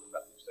 I've spoken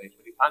about these things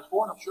many times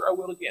before, and I'm sure I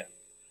will again.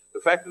 The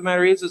fact of the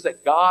matter is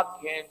that God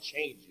can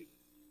change you.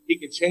 He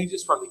can change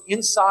us from the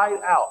inside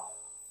out.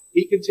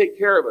 He can take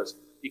care of us.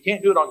 You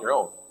can't do it on your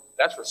own.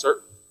 That's for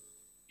certain.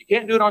 You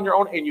can't do it on your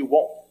own, and you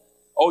won't.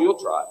 Oh, you'll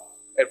try.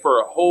 And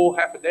for a whole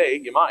half a day,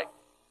 you might.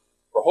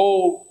 For a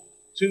whole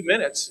 2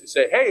 minutes, you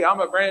say, hey,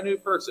 I'm a brand new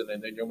person,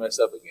 and then you'll mess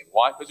up again.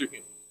 Why? Because you're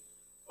human.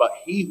 But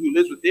he who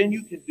lives within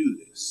you can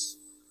do this.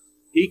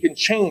 He can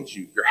change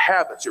you, your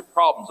habits, your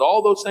problems,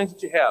 all those things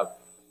that you have.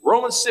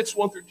 Romans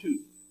 6:1-2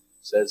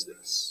 says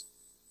this.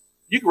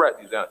 You can write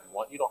these down if you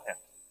want. You don't have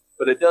to.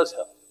 But it does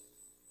help.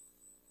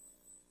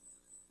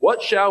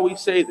 What shall we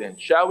say then?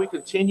 Shall we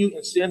continue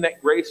in sin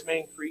that grace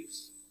may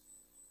increase?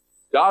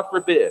 God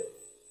forbid.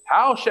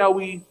 How shall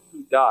we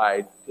who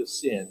died to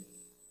sin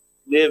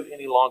live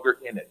any longer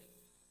in it?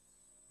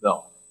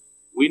 No.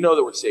 We know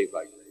that we're saved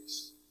by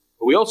grace.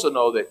 But we also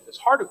know that it's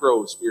hard to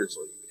grow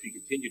spiritually if you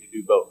continue to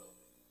do both.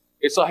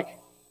 It's like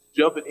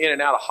jumping in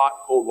and out of hot,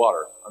 cold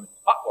water. I mean,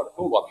 hot water,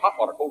 cold water, hot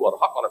water, cold water,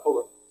 hot water, cold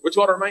water. Which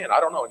water am I in? I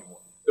don't know anymore.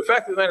 The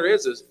fact of the matter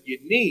is you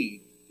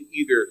need to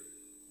either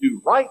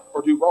do right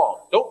or do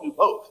wrong. Don't do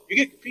both. You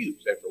get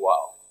confused after a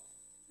while.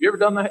 You ever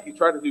done that? You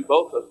try to do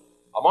both of,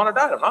 I'm on a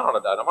diet, I'm not on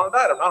a diet, I'm on a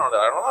diet, I'm not on a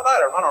diet, I'm on a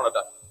diet, I'm not on a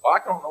diet. Well, I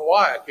don't know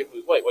why I can't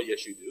lose weight. Well,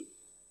 yes, you do.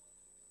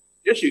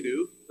 Yes, you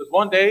do. Because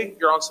one day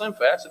you're on Slim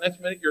Fast, and next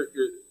minute you're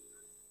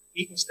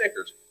eating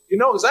Snickers. You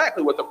know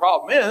exactly what the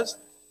problem is.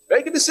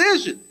 Make a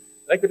decision.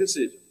 Make a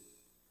decision.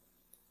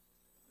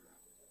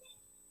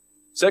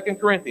 2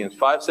 Corinthians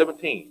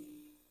 5:17.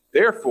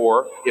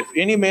 Therefore, if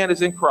any man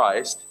is in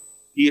Christ,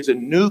 he is a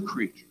new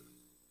creature.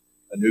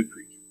 A new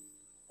creature.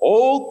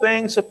 Old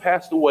things have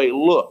passed away.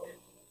 Look,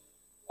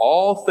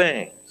 all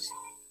things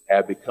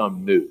have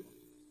become new.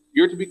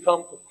 You're to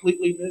become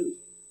completely new.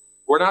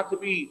 We're not to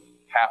be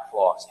half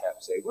lost,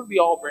 half saved. We're to be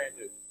all brand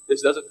new.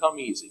 This doesn't come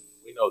easy.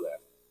 We know that.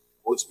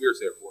 Holy Spirit's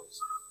there for us.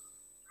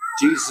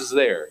 Jesus is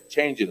there,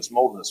 changing us,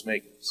 molding us,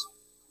 making us.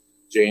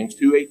 James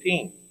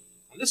 2:18.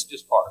 And this is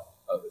just part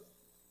of it.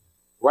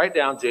 Write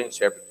down James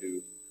chapter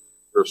 2,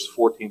 verse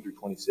 14 through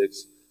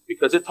 26,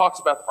 because it talks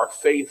about our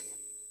faith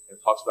and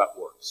it talks about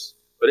works.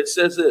 But it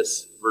says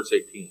this, verse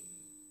 18.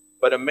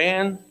 But a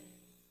man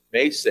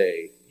may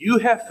say, you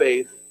have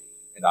faith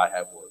and I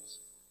have works.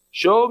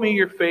 Show me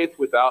your faith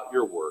without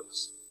your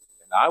works,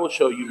 and I will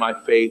show you my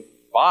faith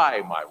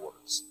by my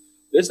works.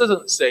 This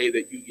doesn't say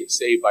that you get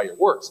saved by your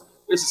works.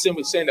 This is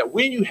simply saying that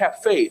when you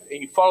have faith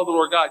and you follow the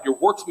Lord God, your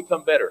works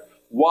become better.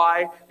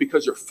 Why?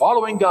 Because you're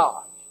following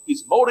God.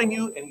 He's molding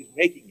you and He's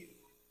making you.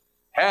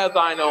 Have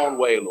thine own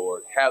way,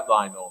 Lord. Have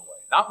thine own way.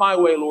 Not my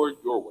way, Lord,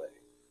 your way.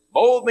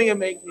 Mold me and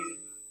make me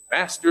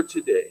master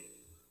today.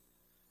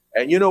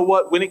 And you know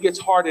what? When it gets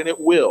hard, and it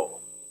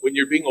will, when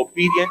you're being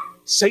obedient,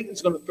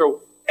 Satan's going to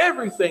throw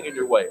everything in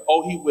your way.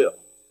 Oh, he will.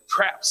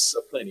 Traps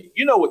aplenty.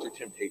 You know what your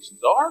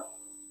temptations are.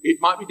 It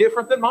might be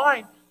different than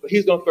mine, but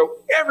he's going to throw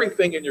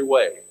everything in your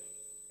way.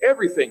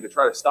 Everything to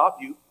try to stop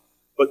you.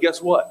 But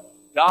guess what?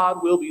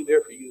 God will be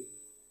there for you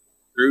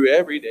through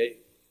every day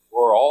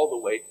or all the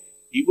way.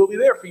 He will be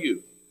there for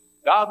you.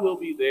 God will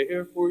be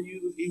there for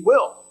you. He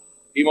will.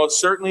 He most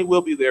certainly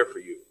will be there for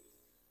you.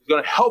 He's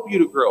going to help you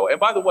to grow. And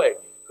by the way,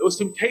 those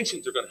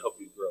temptations are going to help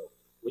you grow.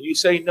 When you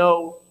say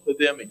no to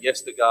them and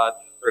yes to God,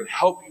 they're going to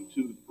help you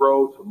to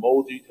grow, to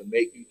mold you, to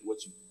make you to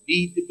what you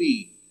need to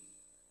be.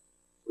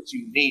 What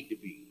you need to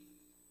be.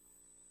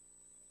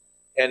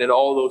 And in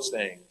all those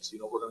things, you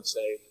know, we're going to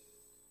say,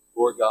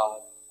 Lord God,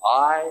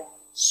 I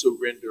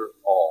surrender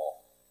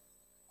all.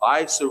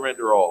 I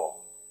surrender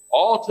all.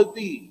 All to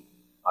Thee,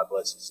 my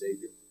blessed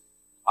Savior.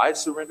 I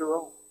surrender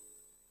all.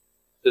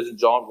 It says in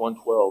John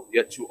 1:12,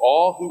 yet to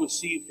all who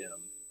received Him,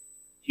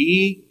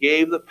 He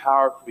gave the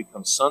power to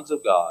become sons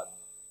of God.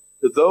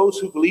 To those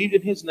who believed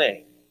in His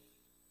name,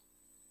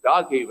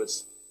 God gave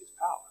us His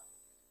power.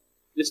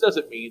 This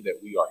doesn't mean that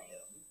we are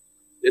Him.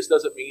 This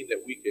doesn't mean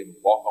that we can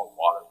walk on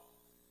water.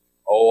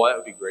 Oh, that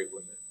would be great,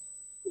 wouldn't it?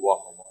 To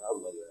walk on water. I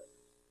would love that.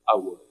 I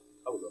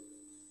would love that.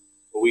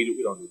 But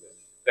we don't do that.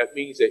 That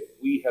means that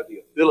we have the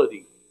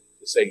ability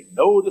to say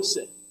no to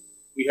sin.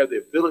 We have the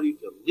ability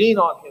to lean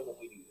on Him when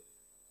we need it.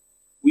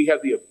 We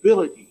have the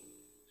ability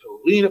to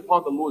lean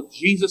upon the Lord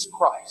Jesus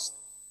Christ.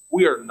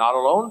 We are not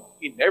alone.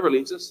 He never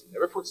leaves us,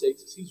 never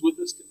forsakes us. He's with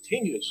us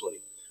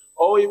continuously.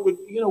 Oh, it would,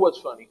 you know what's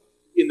funny?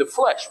 In the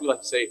flesh, we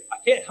like to say, I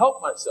can't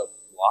help myself.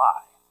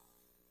 Lie.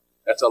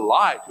 That's a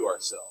lie to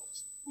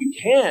ourselves. We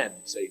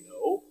can say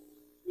no.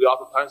 We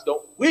oftentimes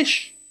don't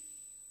wish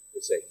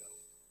to say no,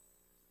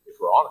 if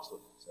we're honest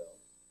with ourselves.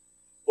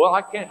 Well,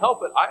 I can't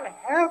help it. I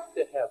have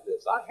to have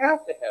this. I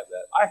have to have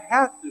that. I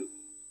have to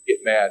get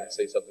mad and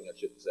say something I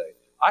shouldn't say.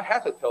 I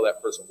have to tell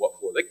that person what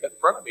for. They cut in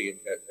front of me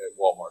at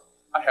Walmart.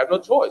 I have no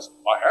choice.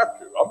 I have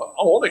to. I'm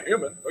only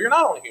human. No, you're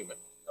not only human.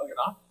 No, you're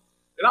not.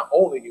 You're not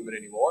only human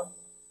anymore.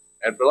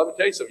 And but let me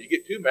tell you something. You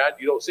get too mad,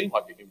 you don't seem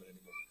like a human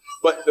anymore.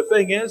 But the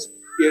thing is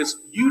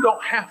you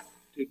don't have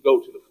to go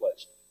to the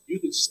flesh. You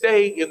can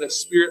stay in the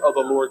Spirit of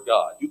the Lord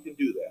God. You can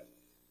do that.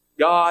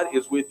 God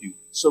is with you.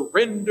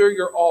 Surrender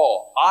your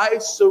all. I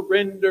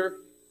surrender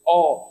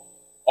all.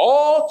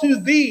 All to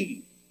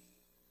Thee,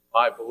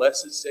 my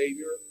blessed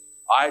Savior.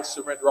 I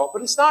surrender all.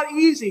 But it's not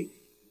easy.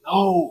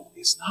 No,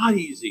 it's not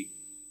easy.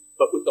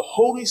 But with the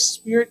Holy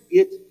Spirit,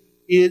 it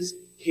is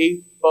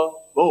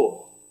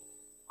capable.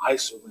 I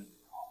surrender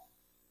all.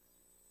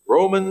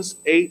 Romans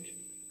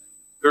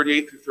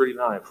 8:38 through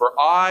 39. For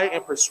I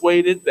am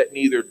persuaded that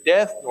neither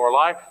death nor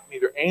life,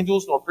 neither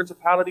angels nor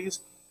principalities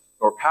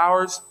nor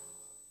powers,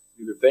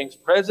 neither things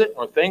present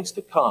nor things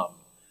to come,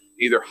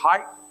 neither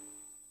height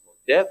nor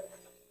depth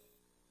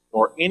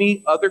nor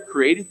any other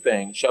created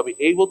thing shall be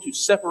able to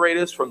separate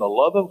us from the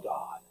love of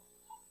God.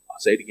 I'll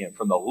say it again.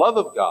 From the love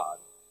of God,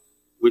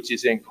 which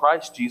is in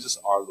Christ Jesus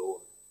our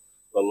Lord.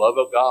 The love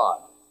of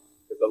God.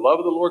 If the love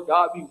of the Lord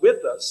God be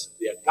with us,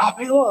 the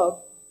agape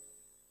love,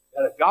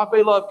 that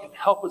agape love can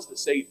help us to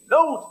say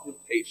no to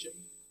temptation.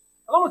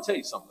 And I'm going to tell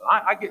you something.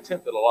 I get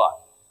tempted a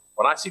lot.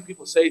 When I see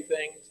people say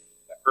things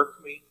that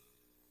irk me,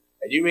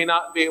 and you may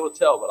not be able to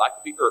tell, but I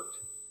can be irked.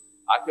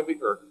 I can be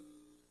irked.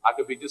 I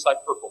can be just like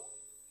Urkel.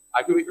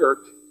 I can be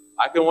irked.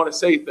 I can want to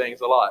say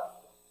things a lot.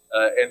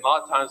 And a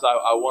lot of times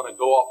I want to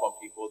go off on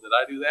people. Did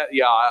I do that?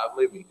 Yeah,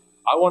 believe me.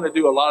 I want to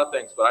do a lot of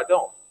things, but I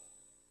don't.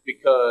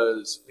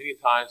 Because many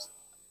times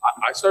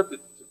I start to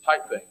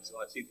type things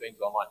when I see things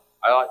online.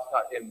 I like to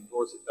type, and the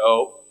Lord said,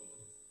 no.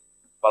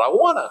 But I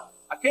want to.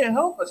 I can't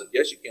help it. I said,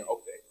 yes, you can.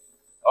 Okay.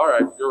 All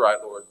right, you're right,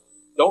 Lord.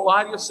 Don't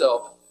lie to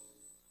yourself.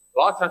 A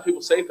lot of times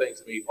people say things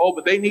to me, oh,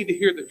 but they need to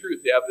hear the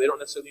truth. Yeah, but they don't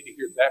necessarily need to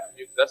hear that from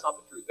you, because that's not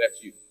the truth.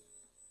 That's you.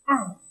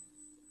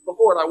 But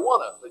Lord, I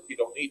want to, but you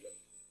don't need it.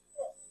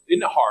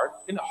 Isn't it hard?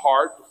 Isn't it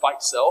hard to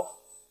fight self?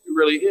 It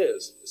really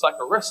is. It's like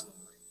a wrestling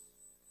ring.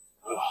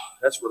 Oh,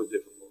 that's really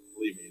difficult.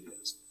 Believe me, it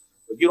is.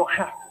 But you don't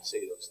have to say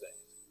those things.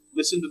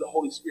 Listen to the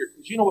Holy Spirit,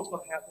 because you know what's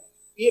going to happen?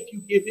 if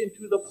you give in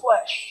to the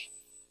flesh,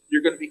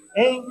 you're going to be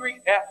angry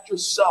at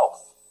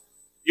yourself.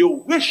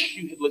 You'll wish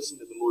you had listened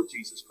to the Lord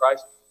Jesus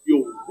Christ.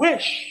 You'll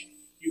wish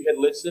you had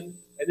listened.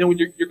 And then when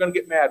you're going to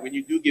get mad when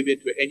you do give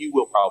into it, and you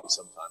will probably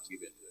sometimes give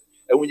into it.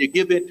 And when you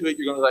give into it,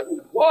 you're going to be like,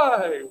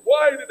 why?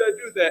 Why did I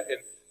do that? And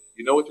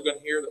you know what you're going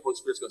to hear? The Holy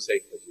Spirit's going to say,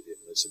 because you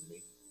didn't listen to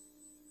me.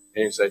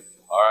 And you say,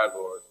 all right,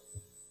 Lord,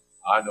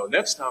 I know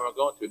next time I'm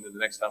going to. And then the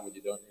next time when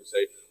you don't, you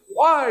say,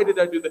 why did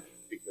I do that?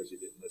 Because you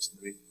didn't listen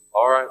to me.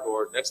 All right,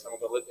 Lord, next time I'm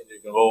going to listen. And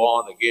you're going to go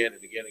on again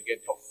and again and again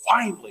until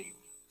finally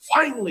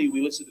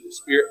we listen to the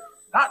Spirit,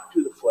 not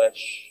to the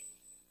flesh.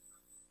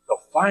 Until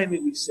finally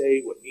we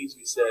say what needs to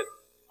be said.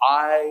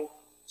 I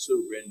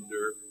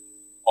surrender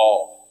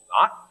all.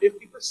 Not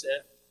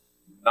 50%,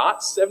 not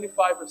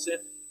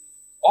 75%,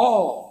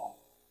 all.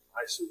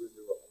 I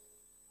surrender all.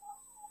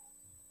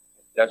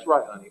 That's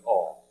right, honey,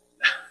 all.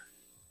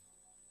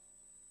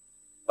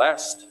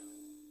 Last,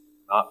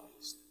 not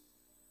least,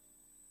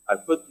 I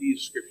put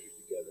these scriptures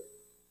together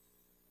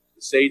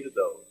to say to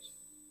those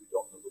who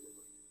don't know the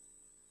Lord.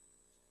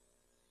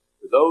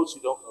 For those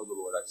who don't know the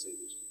Lord, I say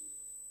this to you,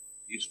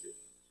 these scriptures.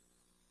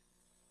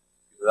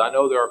 Because I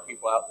know there are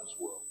people out in this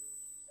world,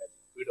 and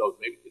who knows,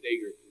 maybe today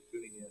you're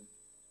tuning in,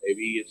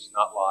 maybe it's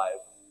not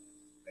live,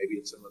 maybe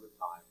it's some other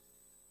time,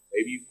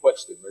 maybe you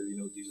question whether you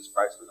know Jesus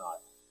Christ or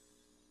not.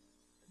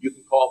 You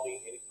can call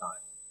me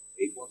anytime,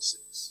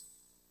 816-591-9303.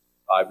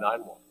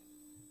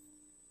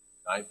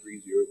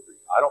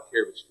 I don't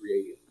care if it's 3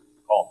 a.m.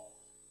 Call me.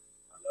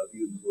 I love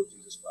you in the Lord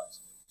Jesus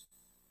Christ.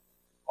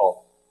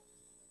 Call me.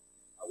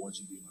 I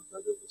want you to be my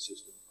brother or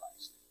sister in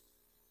Christ.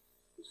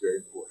 It's very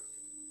important.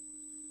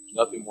 There's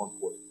nothing more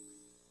important.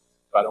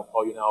 If I don't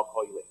call you now, I'll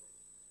call you later.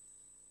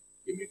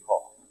 Give me a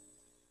call.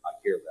 I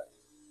care about you.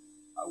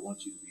 I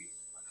want you to be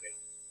my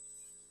family.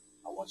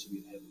 I want you to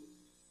be in heaven with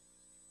me.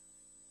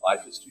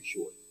 Life is too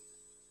short.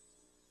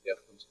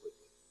 Death comes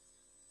quickly.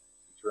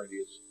 Eternity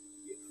is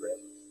yet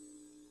forever.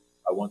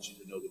 I want you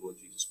to know the Lord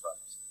Jesus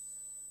Christ.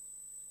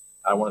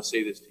 I want to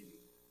say this to you.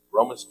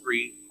 Romans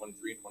 3:23 and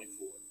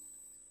 24.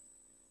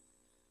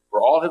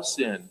 For all have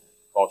sinned,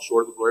 fall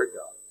short of the glory of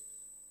God,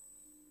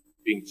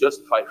 being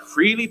justified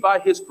freely by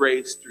his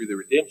grace through the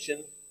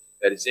redemption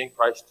that is in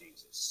Christ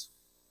Jesus.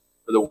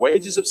 For the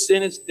wages of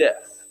sin is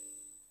death,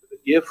 but the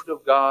gift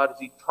of God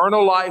is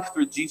eternal life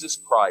through Jesus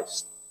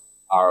Christ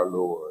our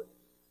Lord.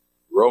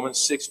 Romans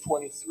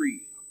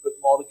 6:23. I'll put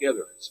them all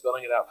together,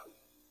 spelling it out for you.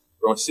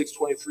 Romans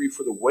 6:23.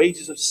 For the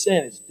wages of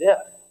sin is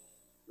death,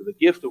 but the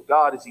gift of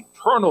God is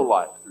eternal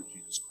life through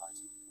Jesus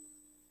Christ.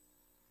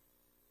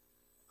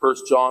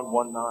 1 John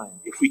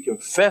 1:9. If we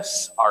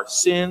confess our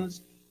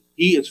sins,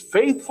 he is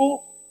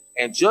faithful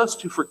and just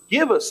to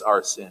forgive us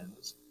our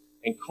sins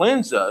and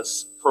cleanse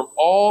us from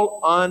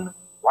all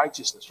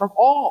unrighteousness. From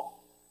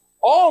all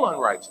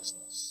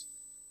unrighteousness.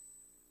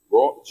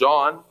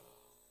 John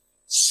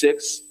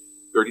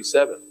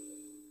 6:37.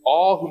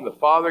 All whom the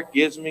Father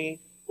gives me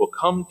will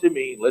come to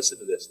me. Listen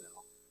to this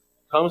now.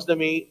 Comes to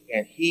me,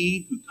 and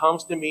he who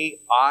comes to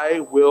me, I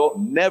will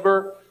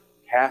never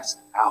cast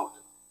out.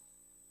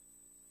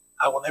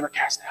 I will never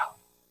cast out.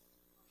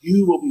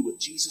 You will be with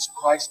Jesus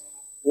Christ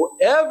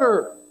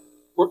forever.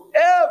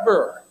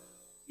 Forever.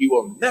 He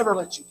will never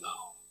let you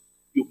go.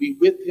 You'll be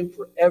with him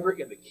forever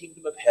in the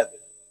kingdom of heaven.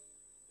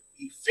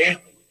 Be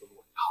family with the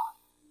Lord God.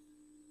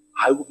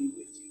 I will be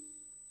with you.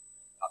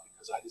 Not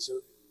because I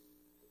deserve it,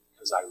 but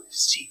because I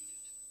received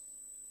it.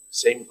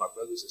 Same with my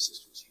brothers and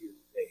sisters here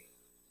today.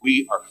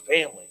 We are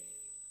family.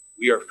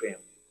 We are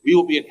family. We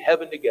will be in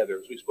heaven together,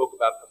 as we spoke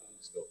about a couple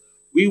weeks ago.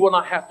 We will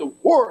not have to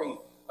worry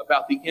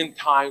about the end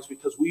times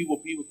because we will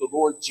be with the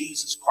Lord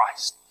Jesus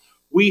Christ.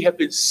 We have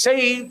been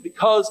saved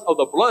because of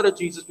the blood of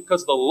Jesus,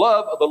 because of the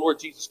love of the Lord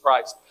Jesus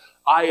Christ.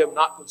 I am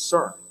not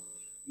concerned.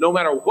 No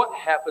matter what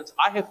happens,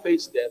 I have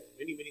faced death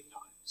many, many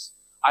times.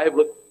 I have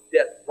looked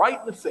death right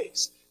in the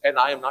face, and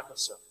I am not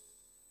concerned.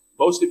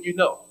 Most of you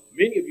know,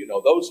 many of you know,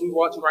 those who are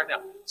watching right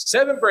now,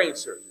 7 brain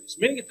surgeries,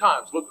 many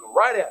times looking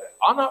right at it.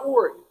 I'm not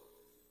worried.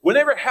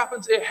 Whenever it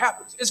happens, it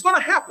happens. It's going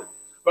to happen,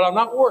 but I'm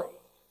not worried.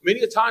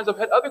 Many times I've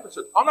had other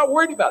concerns. I'm not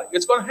worried about it.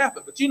 It's going to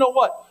happen. But you know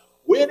what?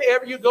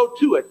 Whenever you go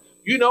to it,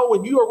 you know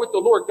when you are with the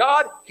Lord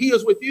God, he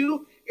is with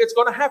you. It's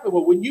going to happen.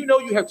 But when you know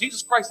you have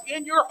Jesus Christ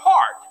in your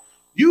heart,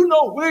 you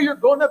know where you're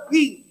going to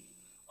be.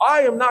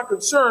 I am not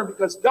concerned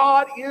because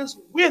God is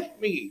with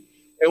me.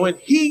 And when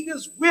he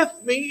is with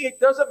me,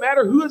 it doesn't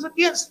matter who is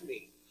against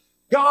me.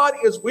 God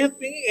is with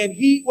me, and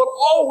he will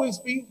always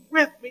be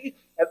with me.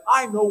 And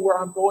I know where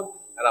I'm going,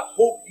 and I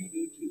hope you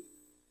do too.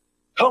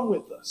 Come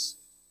with us.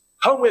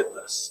 Come with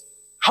us.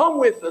 Come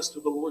with us to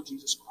the Lord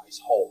Jesus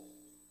Christ's home.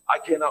 I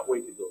cannot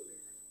wait to go there.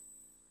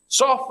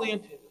 Softly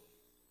and tenderly,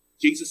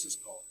 Jesus is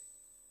calling.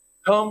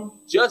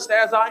 Come just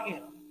as I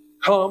am.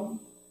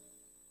 Come.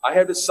 I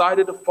have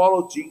decided to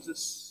follow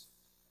Jesus.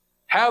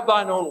 Have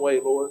thine own way,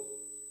 Lord.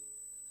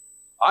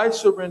 I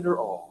surrender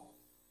all.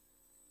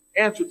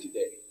 Answer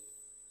today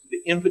to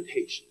the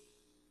invitation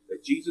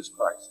that Jesus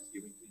Christ is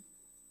giving to you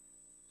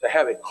to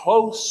have a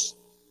close,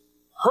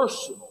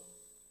 personal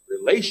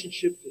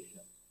relationship to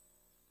him.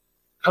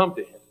 Come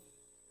to him.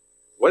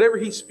 Whatever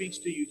he speaks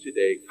to you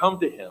today, come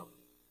to him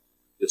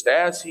just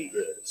as he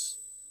is.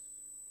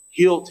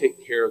 He'll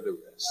take care of the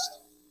rest.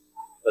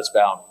 Let's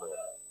bow in prayer.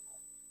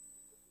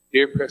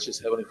 Dear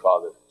precious Heavenly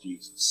Father,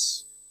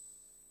 Jesus,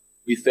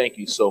 we thank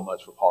you so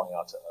much for calling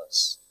out to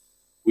us.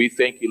 We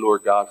thank you,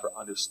 Lord God, for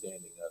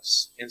understanding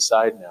us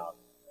inside and out,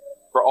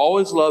 for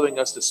always loving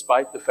us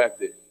despite the fact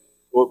that,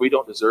 Lord, we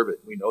don't deserve it.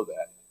 We know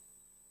that.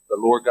 But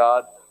Lord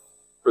God,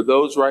 for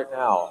those right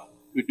now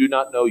who do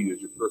not know you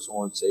as your personal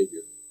Lord and Savior,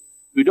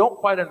 who don't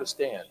quite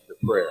understand the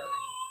prayer,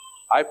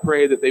 I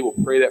pray that they will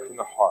pray that from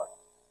the heart,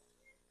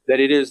 that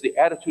it is the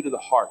attitude of the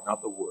heart,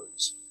 not the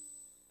words.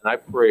 And I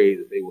pray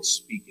that they will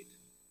speak it,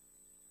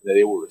 that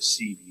they will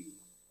receive you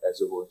as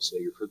their Lord and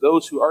Savior. For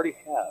those who already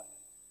have,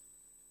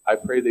 I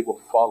pray they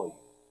will follow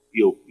you,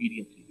 be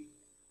obedient to you,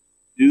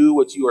 do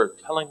what you are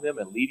telling them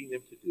and leading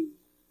them to do.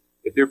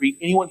 If there be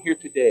anyone here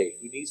today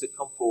who needs to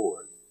come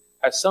forward,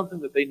 has something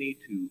that they need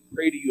to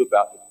pray to you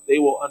about, they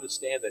will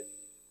understand that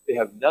they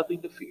have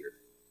nothing to fear,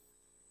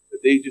 that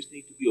they just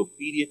need to be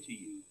obedient to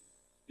you.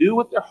 Do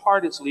what their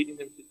heart is leading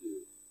them to do,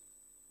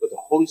 what the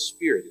Holy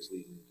Spirit is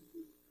leading them to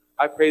do.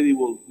 I pray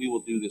that we will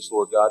do this,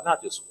 Lord God,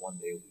 not just one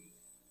day a week,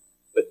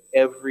 but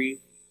every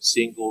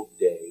single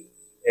day,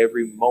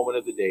 every moment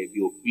of the day,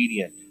 be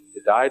obedient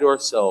to die to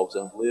ourselves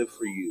and live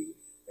for you.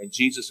 In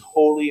Jesus'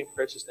 holy and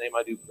precious name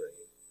I do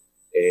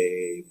pray.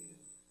 Amen.